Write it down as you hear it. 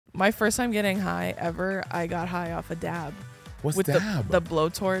My first time getting high ever, I got high off a dab. What's with dab? the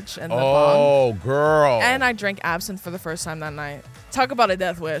blowtorch and the bong. Oh, girl. And I drank absinthe for the first time that night. Talk about a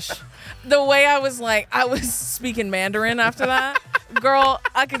death wish. The way I was speaking Mandarin after that. Girl,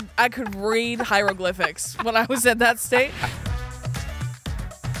 I could read hieroglyphics when I was at that state.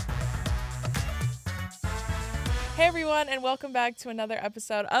 Hey everyone, and welcome back to another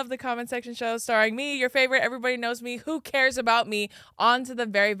episode of the Comment Section Show, starring me, your favorite, everybody knows me, who cares about me, on to the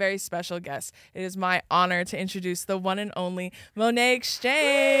very, very special guest. It is my honor to introduce the one and only Monet X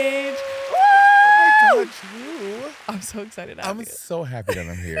Change. Oh my God, you. I'm so excited to have you. I'm so happy that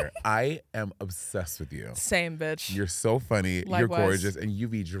I'm here. I am obsessed with you. Same, bitch. You're so funny. Likewise. You're gorgeous. And you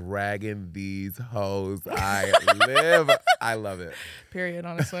be dragging these hoes. I love it. Period,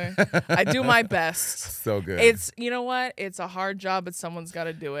 honestly. I do my best. So good. You know what? It's a hard job, but someone's got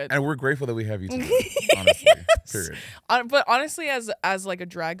to do it. And we're grateful that we have you too. Honestly. Yes. Period. But honestly, as like a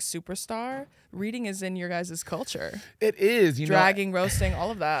drag superstar, reading is in your guys' culture. It is. Dragging, roasting,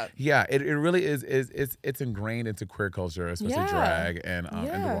 all of that. Yeah, it really is. It's ingrained into queer culture, especially drag and the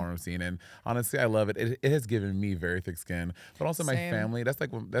ballroom scene. And honestly, I love it. It has given me very thick skin, but also my family. That's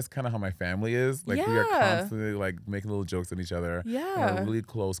kind of how my family is. Like we are constantly like making little jokes at each other. Yeah, we're a really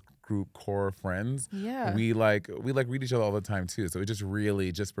close group core friends. Yeah, we read each other all the time too. So it just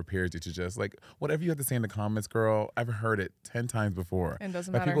really just prepares you to just like whatever you have to say in the comments, girl. I've heard it 10 times before. And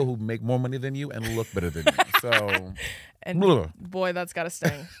doesn't by matter. people who make more money than you and look better than you. So. And boy, that's gotta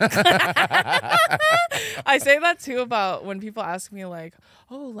sting. I say that too about when people ask me like,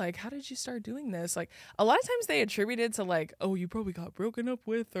 oh, like, how did you start doing this? Like, a lot of times they attribute it to like, oh, you probably got broken up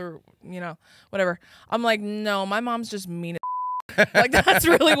with or, whatever. I'm like, no, my mom's just mean as like, that's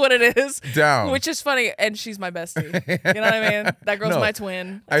really what it is. Down. Which is funny. And she's my bestie. You know what I mean? That girl's my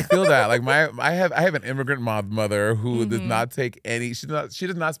twin. I feel that. Like I have an immigrant mother who does not take any, she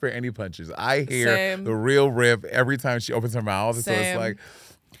does not spare any punches. I hear the real rip every time she opens her mouth. So it's like.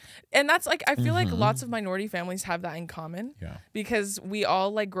 And that's like, I feel like lots of minority families have that in common. Yeah. Because we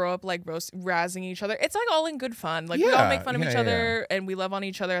all like grow up like razzing each other. It's like all in good fun. Like we all make fun of each other and we love on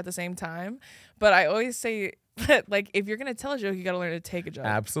each other at the same time. But I always say that like if you're gonna tell a joke, you gotta learn to take a joke.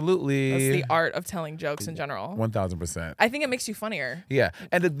 Absolutely. That's the art of telling jokes in general. 1000%. I think it makes you funnier. Yeah.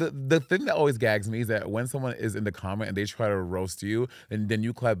 And the thing that always gags me is that when someone is in the comment and they try to roast you and then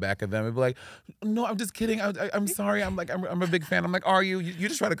you clap back at them and be like, no, I'm just kidding. I'm sorry. I'm a big fan. I'm like, are you? You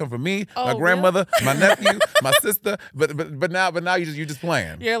just try to come for me, my grandmother, my nephew, my sister. But now you're just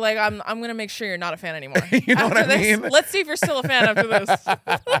playing. You're like, I'm gonna make sure you're not a fan anymore. You know what I mean? Let's see if you're still a fan after this.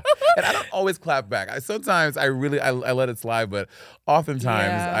 And I don't always clap back. Sometimes I let it slide, but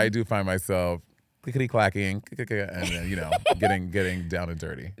oftentimes I do find myself clickety clacking and then getting down and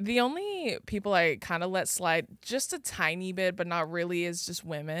dirty. The only people I kind of let slide just a tiny bit, but not really, is just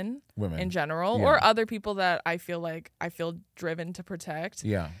women in general, or other people that I feel driven to protect.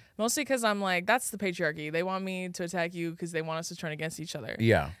 Yeah. Mostly because I'm like, that's the patriarchy. They want me to attack you because they want us to turn against each other.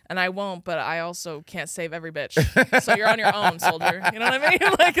 Yeah. And I won't, but I also can't save every bitch. So you're on your own, soldier. You know what I mean?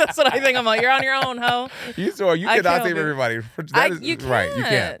 Like, that's what I think. I'm like, you're on your own, ho. You cannot save everybody. You can't. Right, you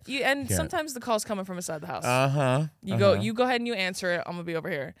can't. And sometimes the call's coming from inside the house. You go ahead and you answer it. I'm going to be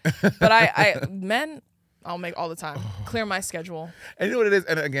over here. But men, I'll make all the time. Clear my schedule. And you know what it is?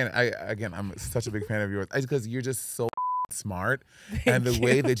 And again, I'm such a big fan of yours. Because you're just so smart, and the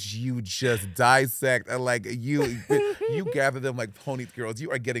way that you just dissect and like you gather them like ponytails.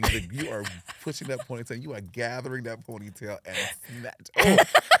 You are pushing that ponytail. You are gathering that ponytail and snatch.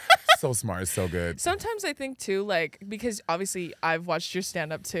 So smart, so good. Sometimes I think too, like, because obviously I've watched your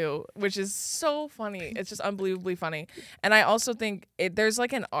stand-up too, which is so funny. It's just unbelievably funny. And I also think there's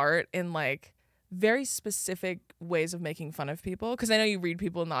like an art in like very specific ways of making fun of people, because I know you read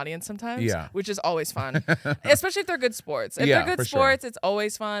people in the audience sometimes, which is always fun, especially if they're good sports. If they're good sports, it's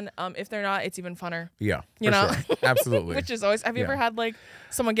always fun. If they're not, it's even funner. Yeah, you know, sure. Absolutely. Which is always. Have you ever had like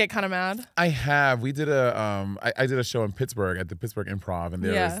someone get kind of mad? I have. We did I did a show in Pittsburgh at the Pittsburgh Improv, and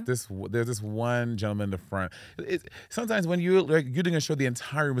there's this one gentleman in the front. Sometimes when you're doing a show, the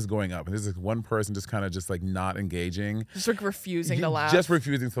entire room is going up, and there's this one person just kind of just like not engaging, just like refusing to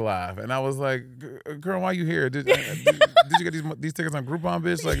laugh, and I was like, girl, why are you here? Did you get these tickets on Groupon,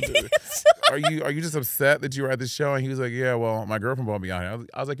 bitch? Like, are you just upset that you were at this show? And he was like, yeah, well, my girlfriend brought me out here.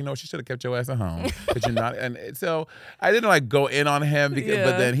 I was like, she should have kept your ass at home. But you're not. And so I didn't like go in on him,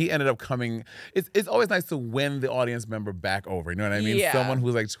 but then he ended up coming. It's always nice to win the audience member back over. You know what I mean? Yeah. Someone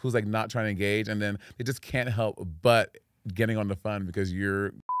who's like not trying to engage, and then they just can't help but getting on the fun because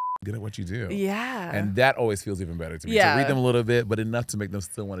you're good at what you do. Yeah. And that always feels even better to me. Yeah. To read them a little bit, but enough to make them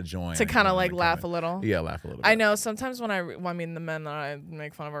still want to join. To kind of like laugh a little. Yeah, laugh a little bit. I know sometimes when I mean, the men that I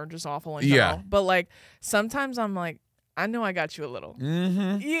make fun of are just awful in general. Yeah. But like sometimes I'm like, I know I got you a little.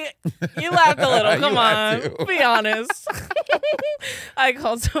 Mm-hmm. You laughed a little. Come on. Be honest. I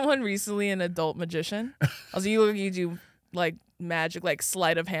called someone recently an adult magician. I was like, you do like magic, like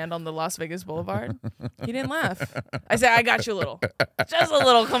sleight of hand on the Las Vegas Boulevard. He didn't laugh. I said, I got you a little. Just a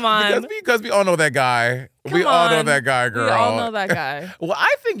little. Come on. Because we all know that guy. All know that guy, girl. We all know that guy. Well,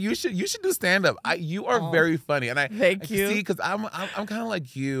 I think you should do stand up. You are very funny, and thank you. See, because I'm kind of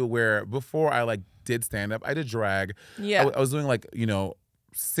like you, where before I like did stand up, I did drag. Yeah, I was doing like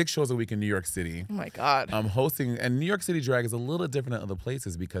 6 shows a week in New York City. Oh my God. I'm hosting, and New York City drag is a little different than other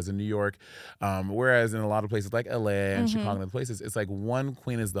places because in New York, whereas in a lot of places like LA and Chicago and other places, it's like one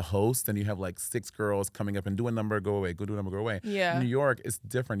queen is the host and you have like 6 girls coming up and do a number, go away, go do a number, go away. Yeah. In New York, it's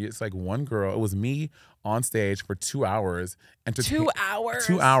different. It's like one girl. It was me on stage for 2 hours. 2 hours?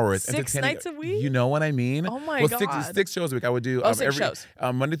 2 hours. 6 nights a week? You know what I mean? Oh my God. 6 shows a week. I would do 6 shows.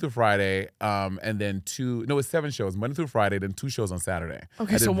 Monday through Friday, and then it's 7 shows. Monday through Friday, then 2 shows on Saturday.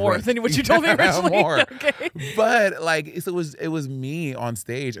 Okay, so more than what you told me originally. More. Okay. But like it was me on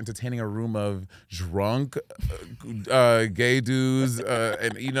stage entertaining a room of drunk gay dudes,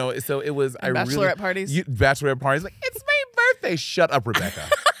 and so it was. And bachelorette parties. Bachelorette parties. Like, it's my birthday. Shut up, Rebecca.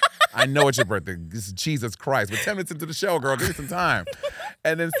 I know it's your birthday. Jesus Christ. We're 10 minutes into the show, girl. Give me some time.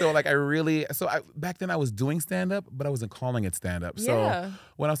 And then back then I was doing stand-up, but I wasn't calling it stand-up. So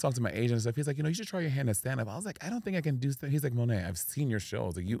when I was talking to my agent and stuff, he's like, you should try your hand at stand-up. I was like, I don't think I can do stand-up. He's like, Monet, I've seen your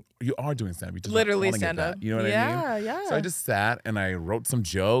shows. Like, you are doing stand-up. You're just literally stand-up. You know what I mean? Yeah. So I just sat and I wrote some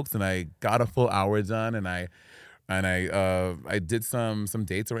jokes and I got a full hour done and I did some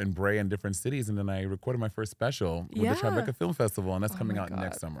dates in Bray in different cities, and then I recorded my first special with the Tribeca Film Festival, and that's coming out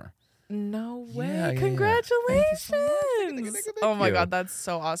next summer. No way. Yeah, congratulations. Thank you. Oh my God, that's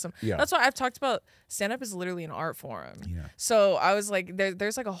so awesome. Yeah. That's why I've talked about stand-up is literally an art form. Yeah. So I was like,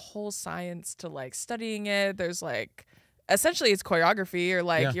 there's like a whole science to like studying it. There's like, essentially it's choreography, or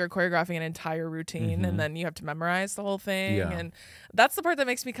like you're choreographing an entire routine and then you have to memorize the whole thing. Yeah. And that's the part that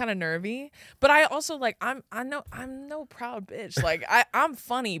makes me kind of nervy. But I also like, I'm no proud bitch. Like I'm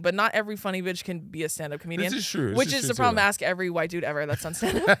funny, but not every funny bitch can be a stand-up comedian. This is true. Which is the problem. Ask every white dude ever that's on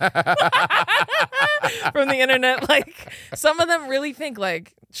stand-up from the internet. Like some of them really think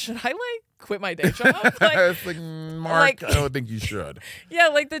like, should I like quit my day job? Like, it's like, Mark, I don't think you should. Yeah,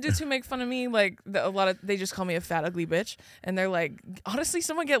 like the dudes who make fun of me, like they just call me a fat ugly bitch, and they're like, honestly,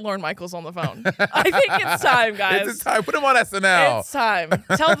 someone get Lorne Michaels on the phone. I think it's time, guys. It's time. Put him on SNL. It's time.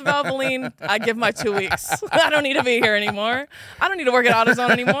 Tell the Valvoline I give my 2 weeks. I don't need to be here anymore. I don't need to work at AutoZone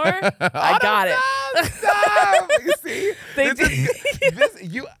anymore. I got it. Stop. You see,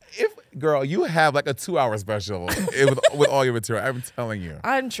 girl, you have like a 2-hour special with all your material. I'm telling you.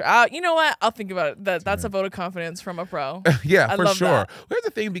 You know what? I'll think about it. That's a vote of confidence from a pro. Yeah, for sure. That. Here's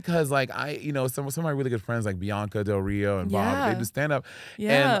the thing, because like some of my really good friends like Bianca Del Rio and Bob, they do stand up.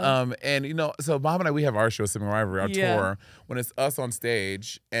 Yeah. And so Bob and I, we have our show, Sipping Rivalry, our tour, when it's us on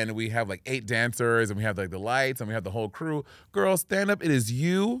stage and we have like 8 dancers and we have like the lights and we have the whole crew. Girl, stand up, it is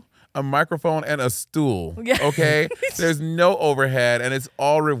you, a microphone, and a stool. Okay? There's no overhead and it's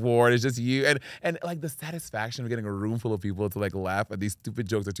all reward. It's just you. And like the satisfaction of getting a room full of people to like laugh at these stupid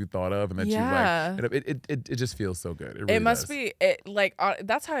jokes that you thought of and that you like. It just feels so good. It really must be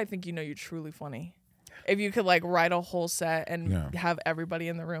that's how I think you're truly funny. If you could like write a whole set and have everybody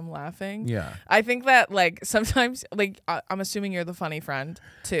in the room laughing. Yeah. I think that like sometimes like I'm assuming you're the funny friend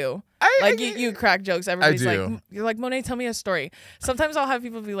too. You crack jokes. Everybody's like, you're like, Monet, tell me a story. Sometimes I'll have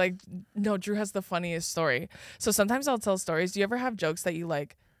people be like, no, Drew has the funniest story. So sometimes I'll tell stories. Do you ever have jokes that you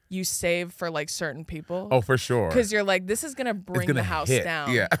save for like certain people? Oh, for sure. Because you're like, this is gonna bring the house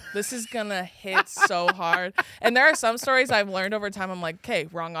down. Yeah. This is gonna hit so hard. And there are some stories I've learned over time. I'm like, okay,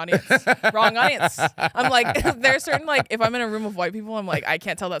 wrong audience. Wrong audience. I'm like, there's certain like, if I'm in a room of white people, I'm like, I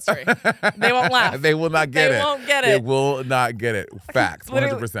can't tell that story. They won't laugh. They will not get it. They won't get it. They will not get it. Facts.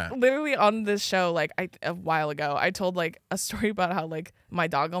 100%. Literally on this show, like a while ago, I told like a story about how like my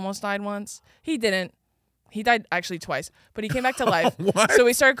dog almost died once. He didn't. He died actually twice, but he came back to life. So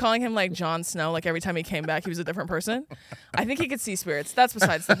we started calling him like Jon Snow. Like every time he came back, he was a different person. I think he could see spirits. That's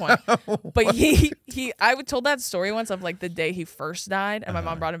besides the point. But I told that story once of like the day he first died and my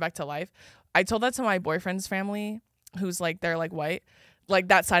mom brought him back to life. I told that to my boyfriend's family, who's like, they're like white. Like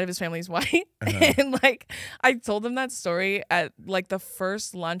that side of his family is white. And like I told them that story at like the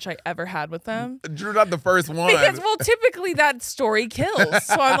first lunch I ever had with them. Drew, not the first one. Because typically that story kills.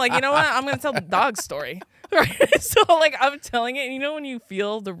 So I'm like, you know what? I'm gonna tell the dog story. Right? So like I'm telling it, and you know when you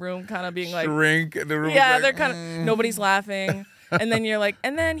feel the room kind of being like shrink, the room. Yeah, like, they're kind of nobody's laughing. And then you're like,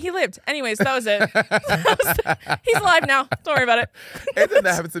 and then he lived. Anyways, that was it. He's alive now. Don't worry about it. And then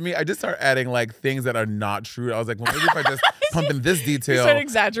that happened to me. I just start adding like things that are not true. I was like, well, maybe if I just pump in this detail. You start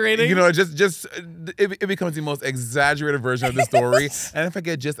exaggerating. You know, it becomes the most exaggerated version of the story. And if I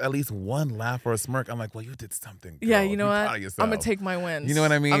get just at least one laugh or a smirk, I'm like, well, you did something. Girl. Yeah, you know what? I'm gonna take my wins. You know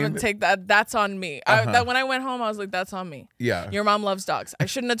what I mean? I'm gonna take that. That's on me. When I went home, I was like, that's on me. Yeah. Your mom loves dogs. I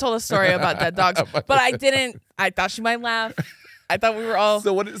shouldn't have told a story about dead dogs, but I didn't. I thought she might laugh. I thought we were all.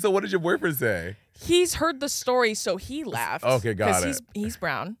 So what did your boyfriend say? He's heard the story, so he laughed. Okay, got it. Because he's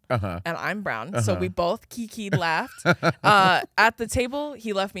brown, and I'm brown, so we both kikied laughed. At the table,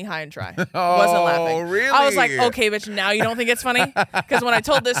 he left me high and dry. Wasn't laughing. Really? I was like, okay, bitch, now you don't think it's funny? Because when I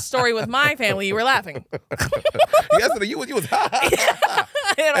told this story with my family, you were laughing. Yesterday, you was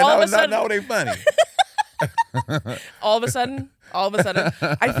and all of a sudden, now it ain't funny. all of a sudden,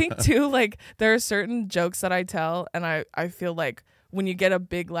 I think too, like there are certain jokes that I tell, and I feel like when you get a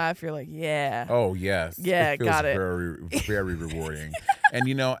big laugh, you're like, yeah. Oh yes. Yeah, got it. Very, very rewarding. And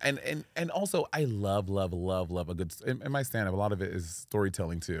you know, and also I love a good in my stand-up. A lot of it is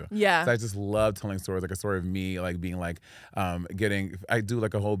storytelling too. Yeah. So I just love telling stories, like a story of me, like being like, I do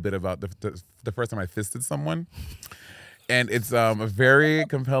like a whole bit about the first time I fisted someone. And it's a very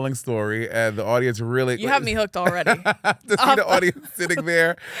compelling story, and the audience really... You have me hooked already. To see the audience sitting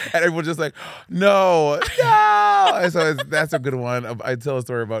there, and everyone's just like, no. And so that's a good one. I tell a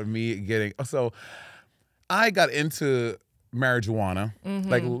story about me getting... So I got into marijuana,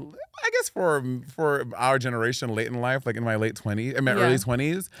 like I guess for our generation, late in life, like in my late 20s, in my early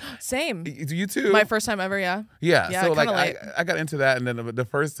 20s. Same. You too? My first time ever, yeah. Yeah, so like I got into that, and then the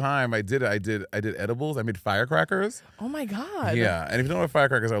first time I did edibles. I made firecrackers. Oh my God. Yeah, and if you don't know what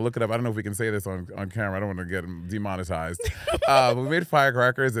firecrackers are, look it up. I don't know if we can say this on camera. I don't want to get demonetized. But we made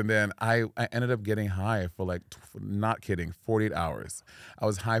firecrackers, and then I ended up getting high for like, not kidding, 48 hours. I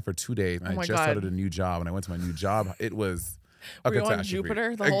was high for 2 days, and I just started a new job, and I went to my new job. It was... Were you on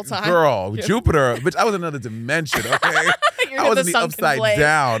Jupiter the whole time? Girl, Jupiter. Bitch, I was another dimension, okay? I was in the upside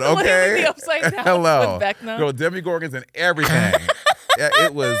down, okay? The upside down. Hello. With Vecna. Girl, Demigorgons and everything. Yeah,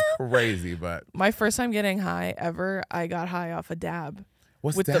 it was crazy, but... My first time getting high ever, I got high off a dab.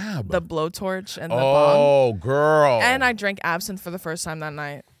 What's with dab? The blowtorch and the bong. Oh, girl. And I drank absinthe for the first time that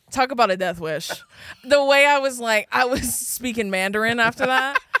night. Talk about a death wish. The way I was speaking Mandarin after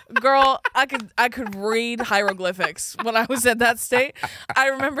that. Girl, I could read hieroglyphics when I was at that state. I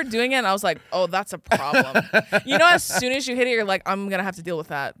remember doing it, and I was like, oh, that's a problem. You know, as soon as you hit it, you're like, I'm going to have to deal with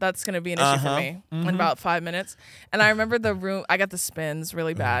that. That's going to be an issue for me in about 5 minutes. And I remember the room, I got the spins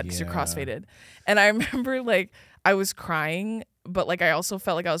really bad because you're crossfaded. And I remember, like, I was crying, but like I also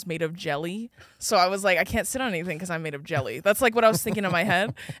felt like I was made of jelly. So I was like, I can't sit on anything because I'm made of jelly. That's like what I was thinking in my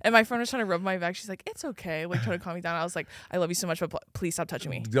head. And my friend was trying to rub my back. She's like, it's okay. Like trying to calm me down. I was like, I love you so much, but please stop touching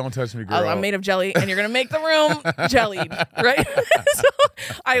me. Don't touch me, girl. I'm made of jelly, and you're going to make the room jellied, right? So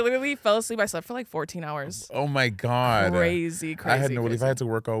I literally fell asleep. I slept for like 14 hours. Oh my God. Crazy. I had no relief. I had to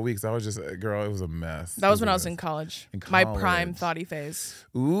work all week. So I was just, girl, it was a mess. That was when I was in college. My prime thotty phase.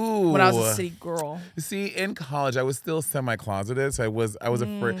 Ooh. When I was a city girl. See, in college, I was still semi-closeted. So I was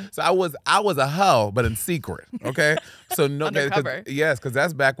afraid. So I was a hoe, but in secret. Okay. So no, because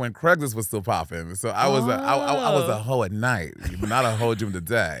that's back when Craigslist was still popping. So I was a hoe at night, not a hoe during the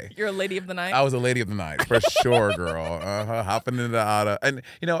day. You're a lady of the night. I was a lady of the night for sure, girl. Hopping into the auto, and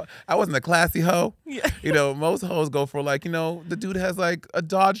you know, I wasn't a classy hoe. Yeah. You know, most hoes go for like, you know, the dude has like a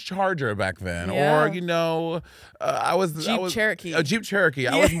Dodge Charger back then, or you know, I was Cherokee. A Jeep Cherokee.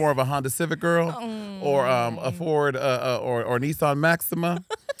 I was more of a Honda Civic girl, or a Ford or Nissan Maxima,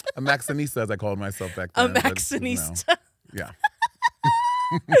 a Maxinista as I called myself back then. A Maxinista. But, you know, yeah.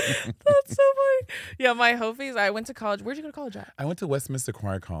 That's so funny. Yeah, my hoe phase. I went to college. Where'd you go to college at? I went to Westminster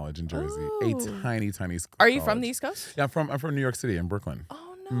Choir College in Jersey. A tiny school. Are you from the East Coast? Yeah, I'm from New York City in Brooklyn.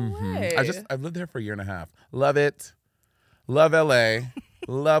 Oh no way. I've lived there for a year and a half. Love it. Love LA.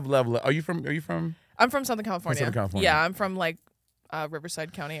 love. Are you from? I'm from Southern California. Southern California. Yeah, I'm from like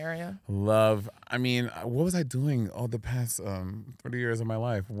Riverside County area. Love. I mean, what was I doing all the past 30 years of my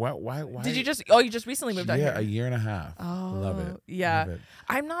life? Why? Did you just? Oh, you just recently moved out here. Yeah, a year and a half. Oh, love it. Yeah, love it.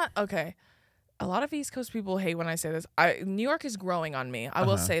 I'm not okay. A lot of East Coast people hate when I say this. New York is growing on me. I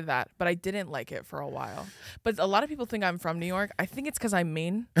will say that, but I didn't like it for a while. But a lot of people think I'm from New York. I think it's because I'm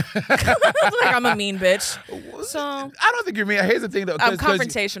mean. Like I'm a mean bitch. So I don't think you're mean. Here's the thing, though. I'm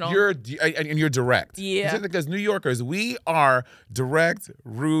confrontational. You're direct. Yeah. Because New Yorkers, we are direct,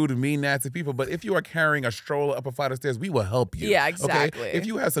 rude, mean, nasty people. But if you are carrying a stroller up a flight of stairs, we will help you. Yeah, exactly. Okay? If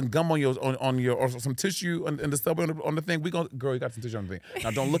you have some gum on your or some tissue in the subway on the thing, girl, you got some tissue on the thing. Now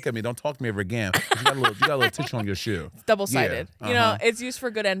don't look at me. Don't talk to me ever again. You got a little tissue on your shoe. It's double-sided. Yeah. You know, it's used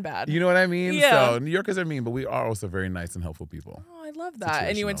for good and bad. You know what I mean? Yeah. So New Yorkers are mean, but we are also very nice and helpful people. Oh, I love that.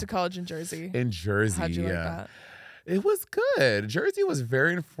 And you went to college in Jersey. In Jersey, How'd you like that? It was good. Jersey was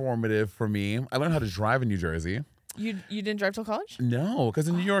very informative for me. I learned how to drive in New Jersey. You didn't drive till college? No, because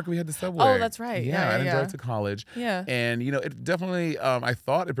in New York we had the subway. Oh, that's right. Yeah, I didn't drive to college. Yeah. And, it definitely, I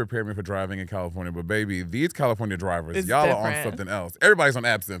thought it prepared me for driving in California, but baby, these California drivers, it's y'all different. are on something else. Everybody's on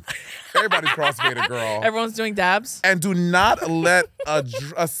absinthe. Everybody's crossfaded, girl. Everyone's doing dabs. And do not let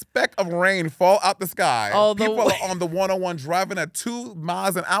a speck of rain fall out the sky. People are on the 101 driving at 2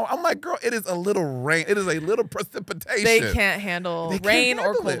 miles an hour. I'm like, girl, it is a little rain. It is a little precipitation. They can't handle rain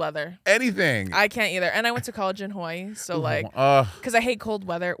or cold weather. Anything. I can't either. And I went to college in Hawaii, so because I hate cold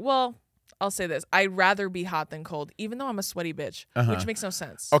weather. Well, I'll say this. I'd rather be hot than cold, even though I'm a sweaty bitch, which makes no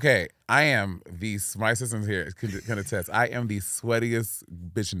sense. Okay, I am my assistants here can attest. I am the sweatiest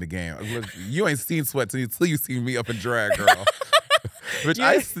bitch in the game. You ain't seen sweat until you see me up in drag, girl. Which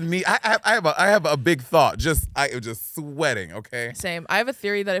I have a big thought. I am just sweating, okay? Same. I have a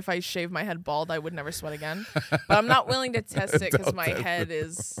theory that if I shave my head bald, I would never sweat again. But I'm not willing to test it because my head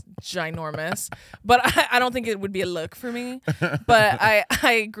is ginormous. But I don't think it would be a look for me. But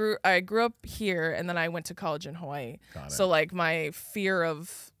I grew up here and then I went to college in Hawaii. So like my fear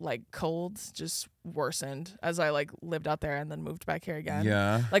of like colds just worsened as I like lived out there and then moved back here again.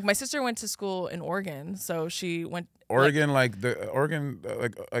 Yeah. Like my sister went to school in Oregon, so she went Oregon, like University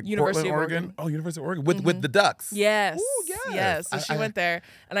Portland, of Oregon. Oh, University of Oregon with the Ducks. Yes. Ooh, yes. So she went there,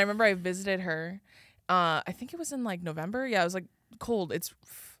 and I remember I visited her. I think it was in like November. Yeah, it was like cold. It's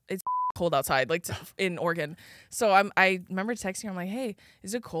cold outside, like in Oregon. So I remember texting her. I'm like, hey,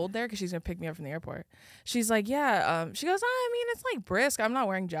 is it cold there? Because she's gonna pick me up from the airport. She's like, yeah. She goes, I mean, it's like brisk. I'm not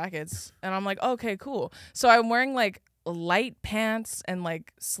wearing jackets. And I'm like, okay, cool. So I'm wearing like light pants and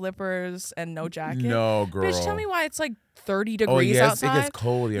like slippers and no jacket. No, girl. Bitch, tell me why it's like 30 degrees outside. It gets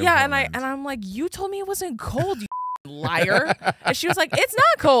cold. Yeah, and I'm like, you told me it wasn't cold, you liar. And she was like, it's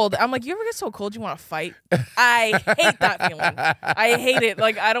not cold. I'm like, you ever get so cold you want to fight? I hate that feeling. I hate it.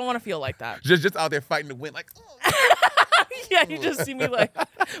 Like, I don't want to feel like that. Just out there fighting the wind, like. Yeah, you just see me like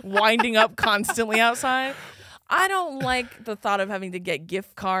winding up constantly outside. I don't like the thought of having to get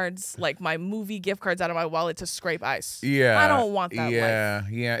gift cards, like my movie gift cards, out of my wallet to scrape ice. Yeah, I don't want that. Yeah,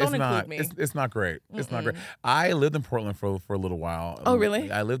 life. Yeah. Don't include me. It's not great. It's not great. I lived in Portland for a little while. Oh, really?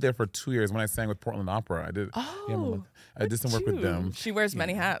 I lived there for 2 years when I sang with Portland Opera. I did. Oh, I did some work with them. She wears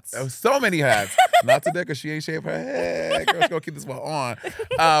many hats. Oh, so many hats. Not today because she ain't shaved her head. Girl, she's gonna keep this one on.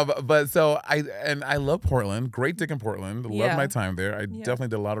 But so I love Portland. Great dick in Portland. Loved my time there. I definitely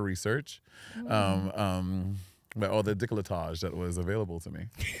did a lot of research. But all the décolletage that was available to me.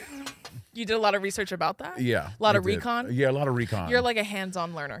 You did a lot of research about that? Yeah. A lot of recon? Yeah, a lot of recon. You're like a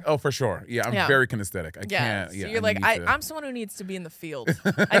hands-on learner. Oh, for sure. Yeah, I'm very kinesthetic. I can't. Yeah, so you're like, I'm someone who needs to be in the field.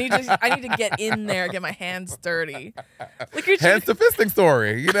 I need to get in there, get my hands dirty. Like hence the fisting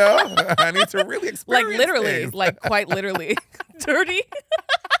story, you know? I need to really experience like literally, things. like quite literally. Dirty?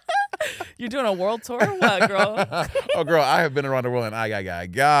 You're doing a world tour or what, girl? Oh, girl, I have been around the world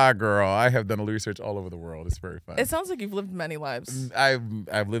and girl, I have done research all over the world. It's very fun. It sounds like you've lived many lives. I've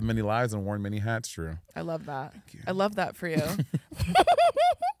lived many lives and worn many hats, true. I love that. I love that for you.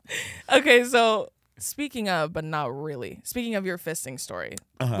 Okay, so speaking of, but not really, speaking of your fisting story,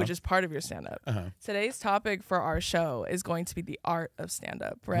 which is part of your stand-up, today's topic for our show is going to be the art of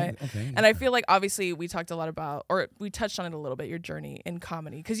stand-up, right? Okay. And I feel like obviously we talked a lot about, or we touched on it a little bit, your journey in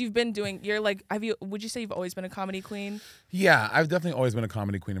comedy, because you've been doing, would you say you've always been a comedy queen? Yeah, I've definitely always been a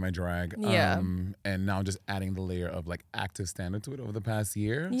comedy queen in my drag. Yeah. And now I'm just adding the layer of like active stand-up to it over the past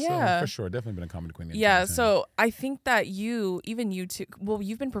year. Yeah. So for sure, definitely been a comedy queen. Yeah, so I think that you too, well,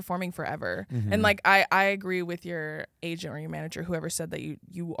 you've been performing forever. And like, I agree with your agent or your manager, whoever said that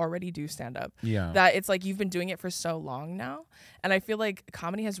you already do stand up. Yeah. That it's like you've been doing it for so long now. And I feel like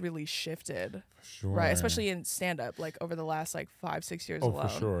comedy has really shifted. Sure. Right. Especially in stand up, like over the last like 5-6 years alone.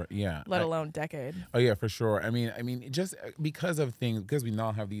 For sure. Yeah. Let alone decade. Oh yeah, for sure. I mean, just because of things, because we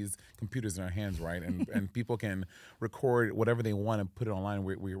now have these computers in our hands, right? And people can record whatever they want and put it online.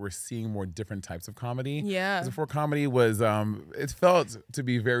 We're seeing more different types of comedy. Yeah. Before, comedy was, it felt to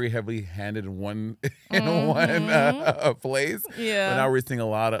be very heavily handed in one place. Yeah. But now we're seeing a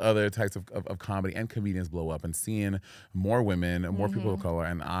lot of other types of comedy and comedians blow up and seeing more women, more people of color,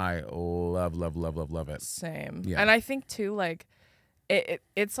 and I love it. Same. Yeah. And I think too, like,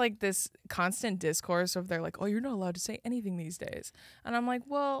 it's like this constant discourse of they're like, oh, you're not allowed to say anything these days. And I'm like,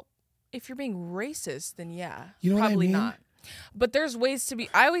 well, if you're being racist, then yeah, you know probably what I mean? not. But there's ways to be.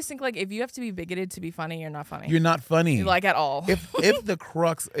 I always think like if you have to be bigoted to be funny, you're not funny. You're not funny, like at all. if the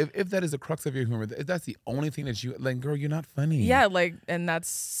crux, if that is the crux of your humor, if that's the only thing that you like, girl, you're not funny. Yeah, like, and that's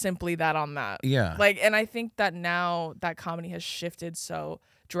simply that on that. Yeah, like, and I think that now that comedy has shifted so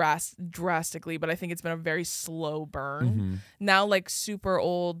drastically, but I think it's been a very slow burn. Now, like super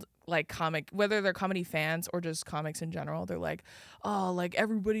old like comic, whether they're comedy fans or just comics in general, they're like, oh, like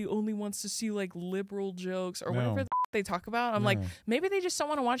everybody only wants to see like liberal jokes or whatever they talk about. I'm like, maybe they just don't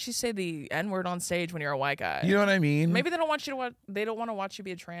want to watch you say the N-word on stage when you're a white guy. You know what I mean? Maybe they don't want you to they don't want to watch you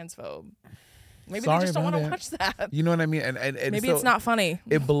be a transphobe. Maybe they just don't want to watch that. You know what I mean? And maybe so it's not funny.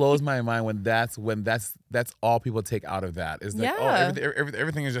 It blows my mind when that's all people take out of that. Is like, oh,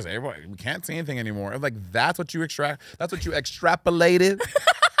 everything is just everybody. We can't say anything anymore. Like that's what you extrapolated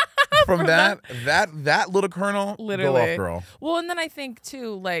from that little kernel. Literally, go off, girl. Well, and then I think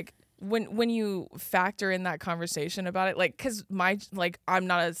too, like when you factor in that conversation about it, like, cause I'm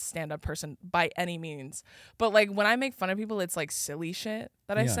not a stand-up person by any means, but like when I make fun of people, it's like silly shit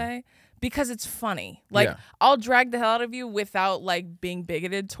that I say. Because it's funny. Like, I'll drag the hell out of you without, like, being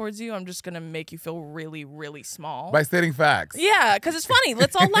bigoted towards you. I'm just going to make you feel really, really small. By stating facts. Yeah, because it's funny.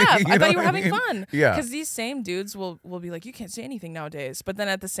 Let's all laugh. I thought you were having fun. Yeah. Because these same dudes will be like, you can't say anything nowadays. But then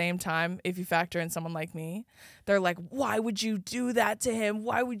at the same time, if you factor in someone like me, they're like, why would you do that to him?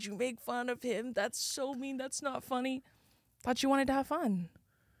 Why would you make fun of him? That's so mean. That's not funny. Thought you wanted to have fun.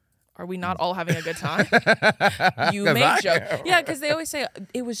 Are we not all having a good time? You make jokes. Yeah, because they always say,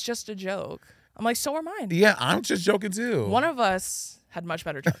 it was just a joke. I'm like, so are mine. Yeah, I'm just joking too. One of us had much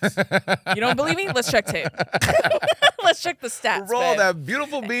better jokes. You don't believe me? Let's check tape. Let's check the stats. Roll that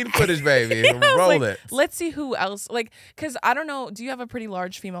beautiful bean footage, baby. Roll it. Let's see who else. Like, because I don't know, do you have a pretty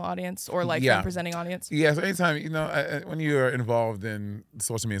large female audience or like presenting audience? Yeah, so anytime, when you are involved in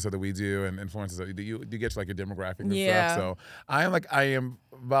social media, so that we do, and influencers, you get to like your demographic and stuff. So I am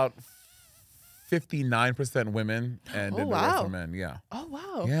about 59% women and the rest are men. Yeah. Oh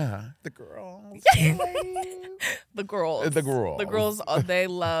wow. Yeah. The girls. The girls. The girls. The girls. They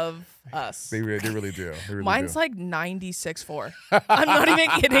love us. They really do. Mine's like 96.4. I'm not even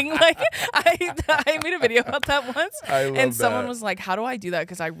kidding. Like I made a video about that once, and someone was like, "How do I do that?"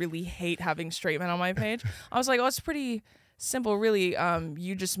 Because I really hate having straight men on my page. I was like, "Oh, it's pretty simple, really.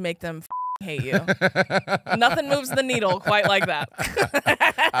 You just make them hate you. Nothing moves the needle quite like that."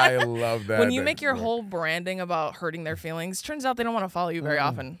 I love that. When you make your whole branding about hurting their feelings, turns out they don't want to follow you very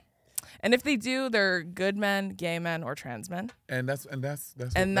often. And if they do, they're good men, gay men, or trans men. And that's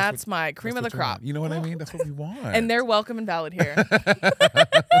my cream of the crop. You know what I mean? That's what we want. And they're welcome and valid here.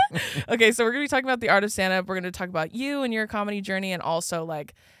 Okay, so we're gonna be talking about the art of stand-up. We're gonna talk about you and your comedy journey, and also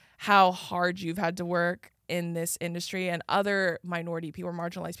like how hard you've had to work in this industry and other minority people,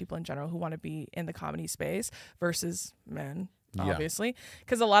 marginalized people in general who want to be in the comedy space versus men, obviously.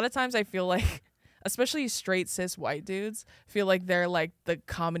 Because a lot of times I feel like, especially straight cis white dudes, feel like they're like the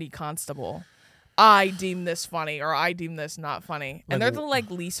comedy constable. I deem this funny or I deem this not funny. And they're the like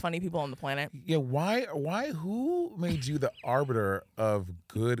least funny people on the planet. Yeah, why who made you the arbiter of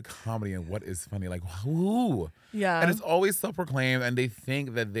good comedy and what is funny? Like who? Yeah. And it's always self-proclaimed and they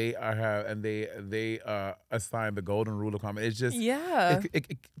think that they they assign the golden rule of comedy. It's just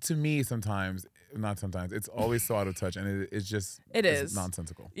to me it's always so out of touch and it's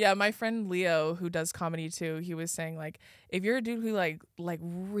nonsensical. Yeah, my friend Leo, who does comedy too, he was saying like, if you're a dude who like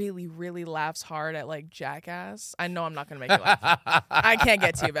really, really laughs hard at like Jackass, I know I'm not gonna make you laugh. I can't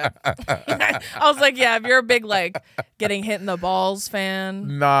get to you, babe. I was like, yeah, if you're a big like getting hit in the balls fan,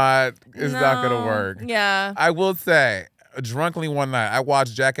 it's not gonna work. Yeah. I will say, drunkenly one night, I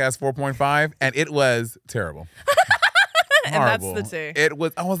watched Jackass 4.5 and it was terrible. And that's the tea.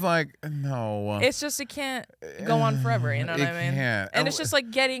 I was like, no. It's just, it can't go on forever, you know what I mean? Can't. And it's just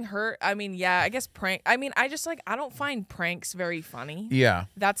like getting hurt. I mean, yeah, I guess I don't find pranks very funny. Yeah.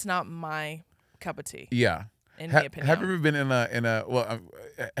 That's not my cup of tea. Yeah. In my opinion. Have you ever been have you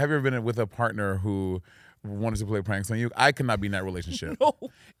ever been with a partner who wanted to play pranks on you? I could not be in that relationship. No.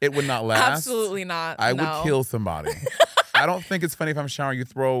 It would not last. Absolutely not. I would kill somebody. I don't think it's funny if I'm showering, you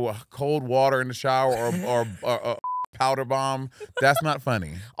throw cold water in the shower or powder bomb. That's not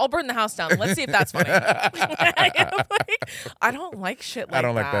funny. I'll burn the house down. Let's see if that's funny. Like, I don't like shit like that. I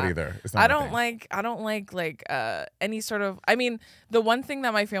don't like that either. It's not I don't like any sort of. I mean, the one thing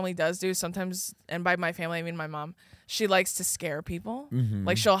that my family does do sometimes, and by my family I mean my mom. She likes to scare people.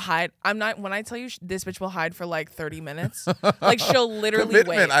 Like she'll hide. When I tell you this bitch will hide for like 30 minutes. Like she'll literally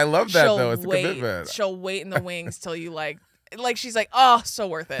wait. I love that though. It's a commitment. She'll wait in the wings till you like she's like, oh, so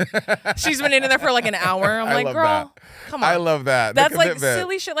worth it. She's been in there for like an hour. I'm like, girl, come on. I love that. That's like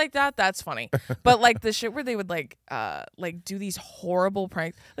silly shit like that. That's funny. But like the shit where they would like do these horrible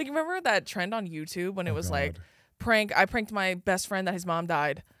pranks. Like remember that trend on YouTube when it was like I pranked my best friend that his mom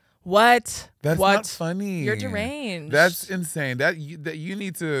died. What? That's not funny. You're deranged. That's insane. That you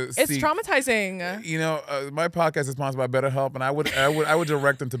need to. It's traumatizing. You know, my podcast is sponsored by BetterHelp, and I would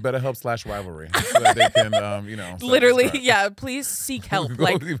direct them to BetterHelp/Rivalry so that they can, you know. Literally, yeah. Please seek help.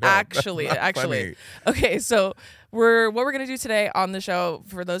 Like actually. Funny. Okay, so what we're gonna do today on the show,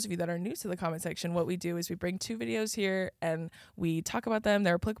 for those of you that are new to the comment section, what we do is we bring 2 videos here and we talk about them.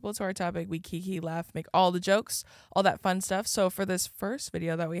 They're applicable to our topic. We kiki, laugh, make all the jokes, all that fun stuff. So for this first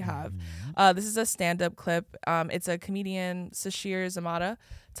video that we have, this is a stand-up clip. It's a comedian, Sashir Zamata,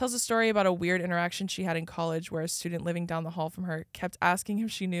 tells a story about a weird interaction she had in college where a student living down the hall from her kept asking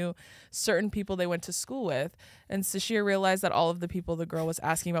if she knew certain people they went to school with. And Sashir realized that all of the people the girl was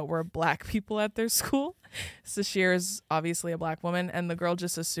asking about were black people at their school. Sashir is obviously a black woman, and the girl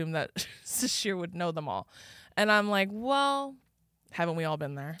just assumed that Sashir would know them all. And I'm like, well, haven't we all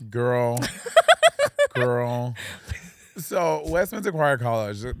been there? Girl. So Westminster Choir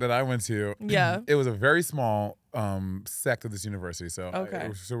College that I went to, it was a very small sect of this university.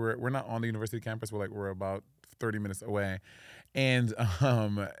 So so we're not on the university campus. We're about 30 minutes away, and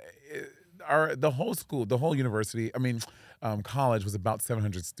the whole university. I mean. College was about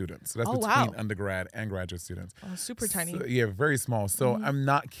 700 students. So that's between undergrad and graduate students. Oh, super tiny. Yeah, very small. So I'm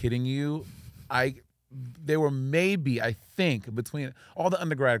not kidding you. There were maybe, I think, between all the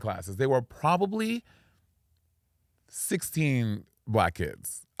undergrad classes, there were probably 16 black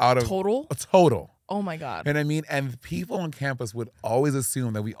kids out of total. Oh my God. And I mean, and people on campus would always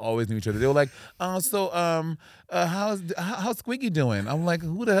assume that we always knew each other. They were like, how's Squiggy doing? I'm like,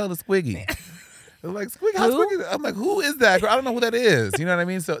 who the hell is Squiggy? They're like, Squiggy, how's Squiggy? I'm like, who is that? I don't know who that is. You know what I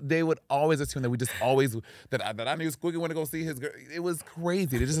mean? So they would always assume that we just always, that I knew Squiggy went to go see his girl. It was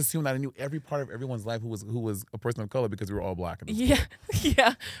crazy. They just assumed that I knew every part of everyone's life who was a person of color because we were all black. Yeah.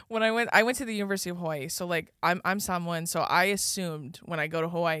 When I went to the University of Hawaii. So like I'm Samoan. So I assumed when I go to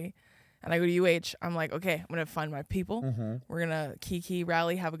Hawaii and I go to UH, I'm like, okay, I'm going to find my people. We're going to kiki,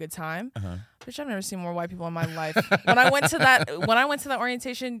 rally, have a good time. Bitch, I've never seen more white people in my life. When I went to that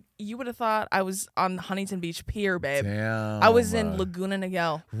orientation, you would have thought I was on Huntington Beach Pier, babe. Damn. I was in Laguna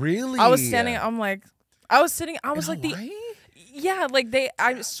Niguel. Really? I was standing, I was like yeah, like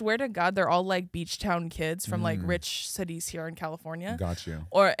I swear to God, they're all like beach town kids from like rich cities here in California. Got you.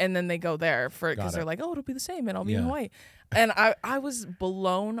 And then they go there because they're like, oh, it'll be the same and I'll be in Hawaii. And I was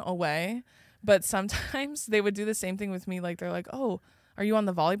blown away. But sometimes they would do the same thing with me. Like they're like, oh, are you on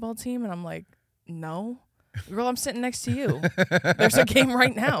the volleyball team? And I'm like, no. Girl, I'm sitting next to you. There's a game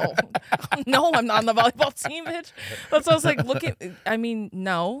right now. No, I'm not on the volleyball team, bitch. That's what I was like,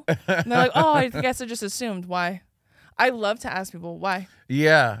 no. And they're like, oh, I guess I just assumed. Why? I love to ask people why.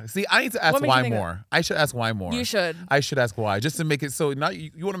 Yeah. See, I need to ask why more. I should ask why more. You should. I should ask why, just to make it so now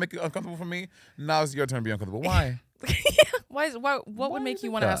you want to make it uncomfortable for me. Now it's your turn to be uncomfortable. Why? What would make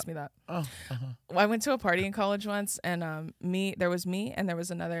you want to ask me that? I went to a party in college once, and there was me, and there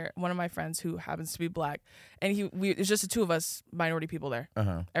was one of my friends who happens to be black, and it was just the 2 of us minority people there.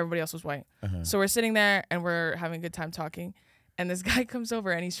 Everybody else was white. So we're sitting there and we're having a good time talking, and this guy comes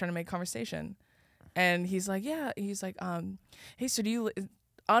over and he's trying to make conversation, and he's like, hey, so do you?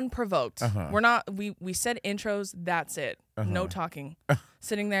 Unprovoked. We said intros. That's it. No talking.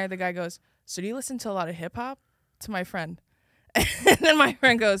 Sitting there, the guy goes, so do you listen to a lot of hip hop? To my friend. And then my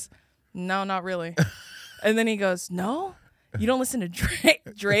friend goes, no, not really. And then he goes, no? You don't listen to Drake?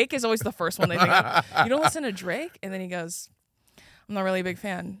 Drake is always the first one they think of. You don't listen to Drake? And then he goes, I'm not really a big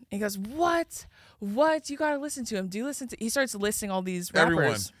fan. He goes, what? You gotta listen to him. Do you listen to? He starts listing all these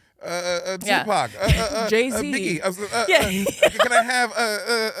rappers. Everyone. Tupac. Jay-Z. Biggie. Can I have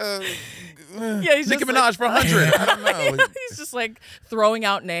Nicki Minaj for 100? I don't know. He's just like throwing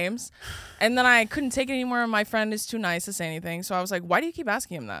out names. And then I couldn't take it anymore. My friend is too nice to say anything. So I was like, why do you keep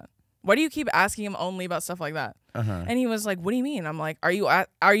asking him that? Why do you keep asking him only about stuff like that? And he was like, what do you mean? I'm like, are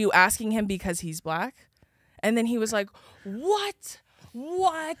you asking him because he's black? And then he was like, what?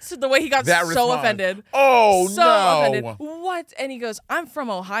 what? The way he got that so response. offended. Oh, so offended. What? And he goes, I'm from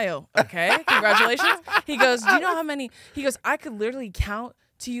Ohio. Okay, congratulations. He goes, do you know how many? He goes, I could literally count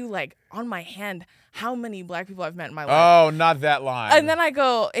to you like on my hand how many black people I've met in my life. Oh, not that line. And then I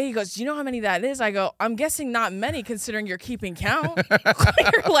go, he goes, do you know how many that is? I go, I'm guessing not many considering you're keeping count.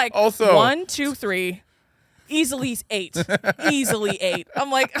 You're like, also, 1, 2, 3. Easily 8. Easily 8.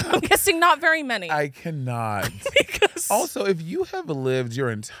 I'm like, I'm guessing not very many. I cannot. Because also, if you have lived your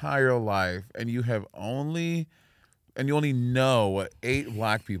entire life and you only know 8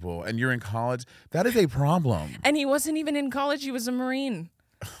 black people and you're in college, that is a problem. And he wasn't even in college. He was a Marine.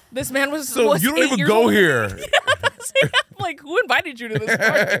 This man was So you don't even go here. Yes. Like, who invited you to this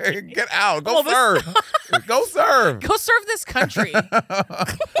party? Get out. Go serve. Go serve. Go serve this country.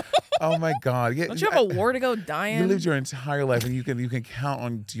 Oh my God. Yeah, don't you have a war to go die in? You lived your entire life and you can count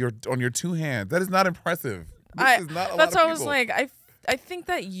on your 2 hands. That is not impressive. This is not a lot of people. That's why I was like, I think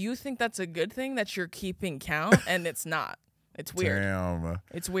that you think that's a good thing that you're keeping count, and it's not. It's weird. Damn.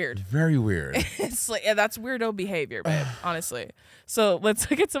 It's weird. Very weird. It's like, yeah, that's weirdo behavior, babe, honestly. So let's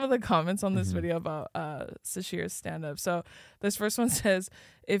look at some of the comments on this video about Sashir's stand-up. So this first one says,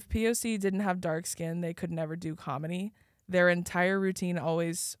 if POC didn't have dark skin, they could never do comedy. Their entire routine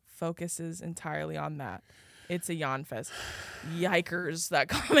always focuses entirely on that. It's a yawn fest. Yikers. That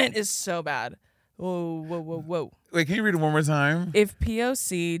comment is so bad. Whoa, whoa, whoa, whoa. Wait, can you read it one more time? If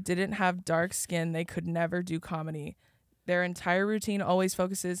POC didn't have dark skin, they could never do comedy. Their entire routine always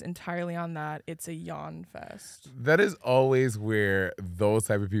focuses entirely on that. It's a yawn fest. That is always where those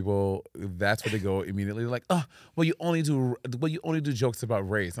type of people, that's where they go immediately. Like, oh, well, you only do jokes about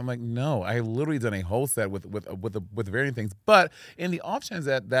race. I'm like, no, I literally done a whole set with varying things. But in the off chance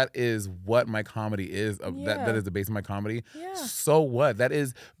that is what my comedy is, that is the base of my comedy. Yeah. So what? That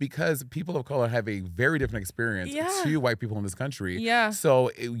is because people of color have a very different experience to white people in this country. Yeah. So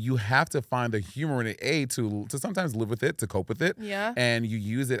you have to find the humor in it, to sometimes live with it, to cope with it. Yeah. And you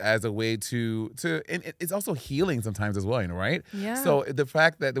use it as a way to and it's also healing sometimes as well, right? Yeah. So the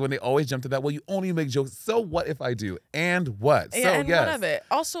fact that when they always jump to that, well, you only make jokes. So what if I do? And what? Yeah, so and yes. what of it?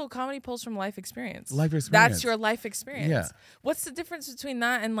 Also, comedy pulls from life experience. Life experience. That's your life experience. Yeah. What's the difference between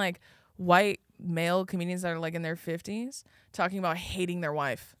that and like white male comedians that are like in their 50s talking about hating their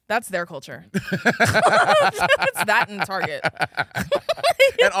wife? That's their culture. It's that in Target.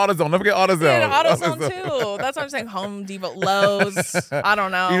 And AutoZone. Don't forget AutoZone. And AutoZone too. That's what I'm saying. Home Depot, Lowe's. I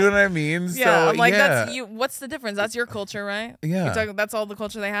don't know. You know what I mean? Yeah. So, I'm like, that's you. What's the difference? That's your culture, right? Yeah. That's all the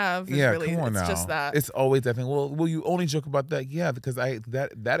culture they have. Yeah. Really, come on it's now. just that. It's always that thing. Well, will you only joke about that? Yeah, because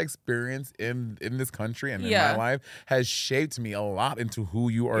that experience in this country and in my life has shaped me a lot into who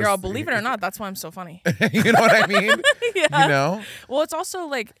you are. Girl, believe it or not, that's why I'm so funny. You know what I mean? Yeah. You know? Well, it's also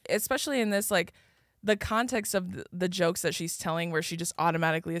like, especially in this, like, the context of the jokes that she's telling, where she just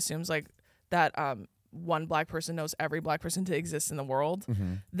automatically assumes like that one black person knows every black person to exist in the world.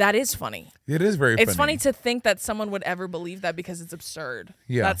 Mm-hmm. That is funny. It is very funny. It's funny to think that someone would ever believe that because it's absurd.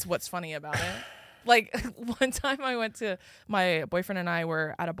 Yeah. That's what's funny about it. Like one time my boyfriend and I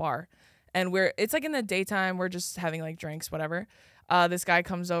were at a bar, and it's like in the daytime, we're just having like drinks, whatever. This guy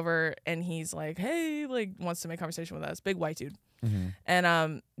comes over and he's like, hey, like wants to make conversation with us. Big white dude. Mm-hmm.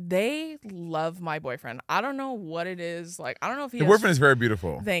 And they love my boyfriend. I don't know what it is. Like, I don't know if your boyfriend is very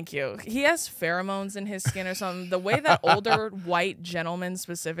beautiful. Thank you. He has pheromones in his skin or something. The way that older white gentlemen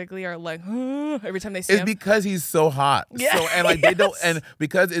specifically are like, every time they see him. It's because he's so hot. Yeah. So, and like they don't, and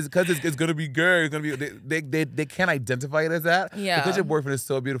because it's gonna be good. It's gonna be they can't identify it as that. Yeah. Because your boyfriend is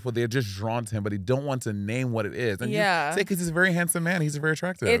so beautiful, they're just drawn to him, but they don't want to name what it is. And you say because he's a very handsome man, he's very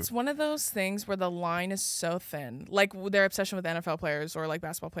attractive. It's one of those things where the line is so thin, like their obsession with NFL players or like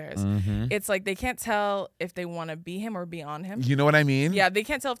basketball players. Mm-hmm. It's like they can't tell if they want to be him or be on him. You know what I mean? Yeah, they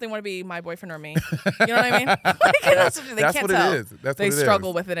can't tell if they want to be my boyfriend or me. You know what I mean? Like, that's can't tell. It is. That's they what it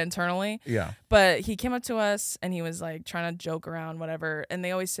struggle is. with it internally. Yeah. But he came up to us and he was like trying to joke around, whatever. And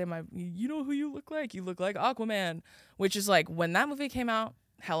they always say, you know who you look like? You look like Aquaman, which is like when that movie came out,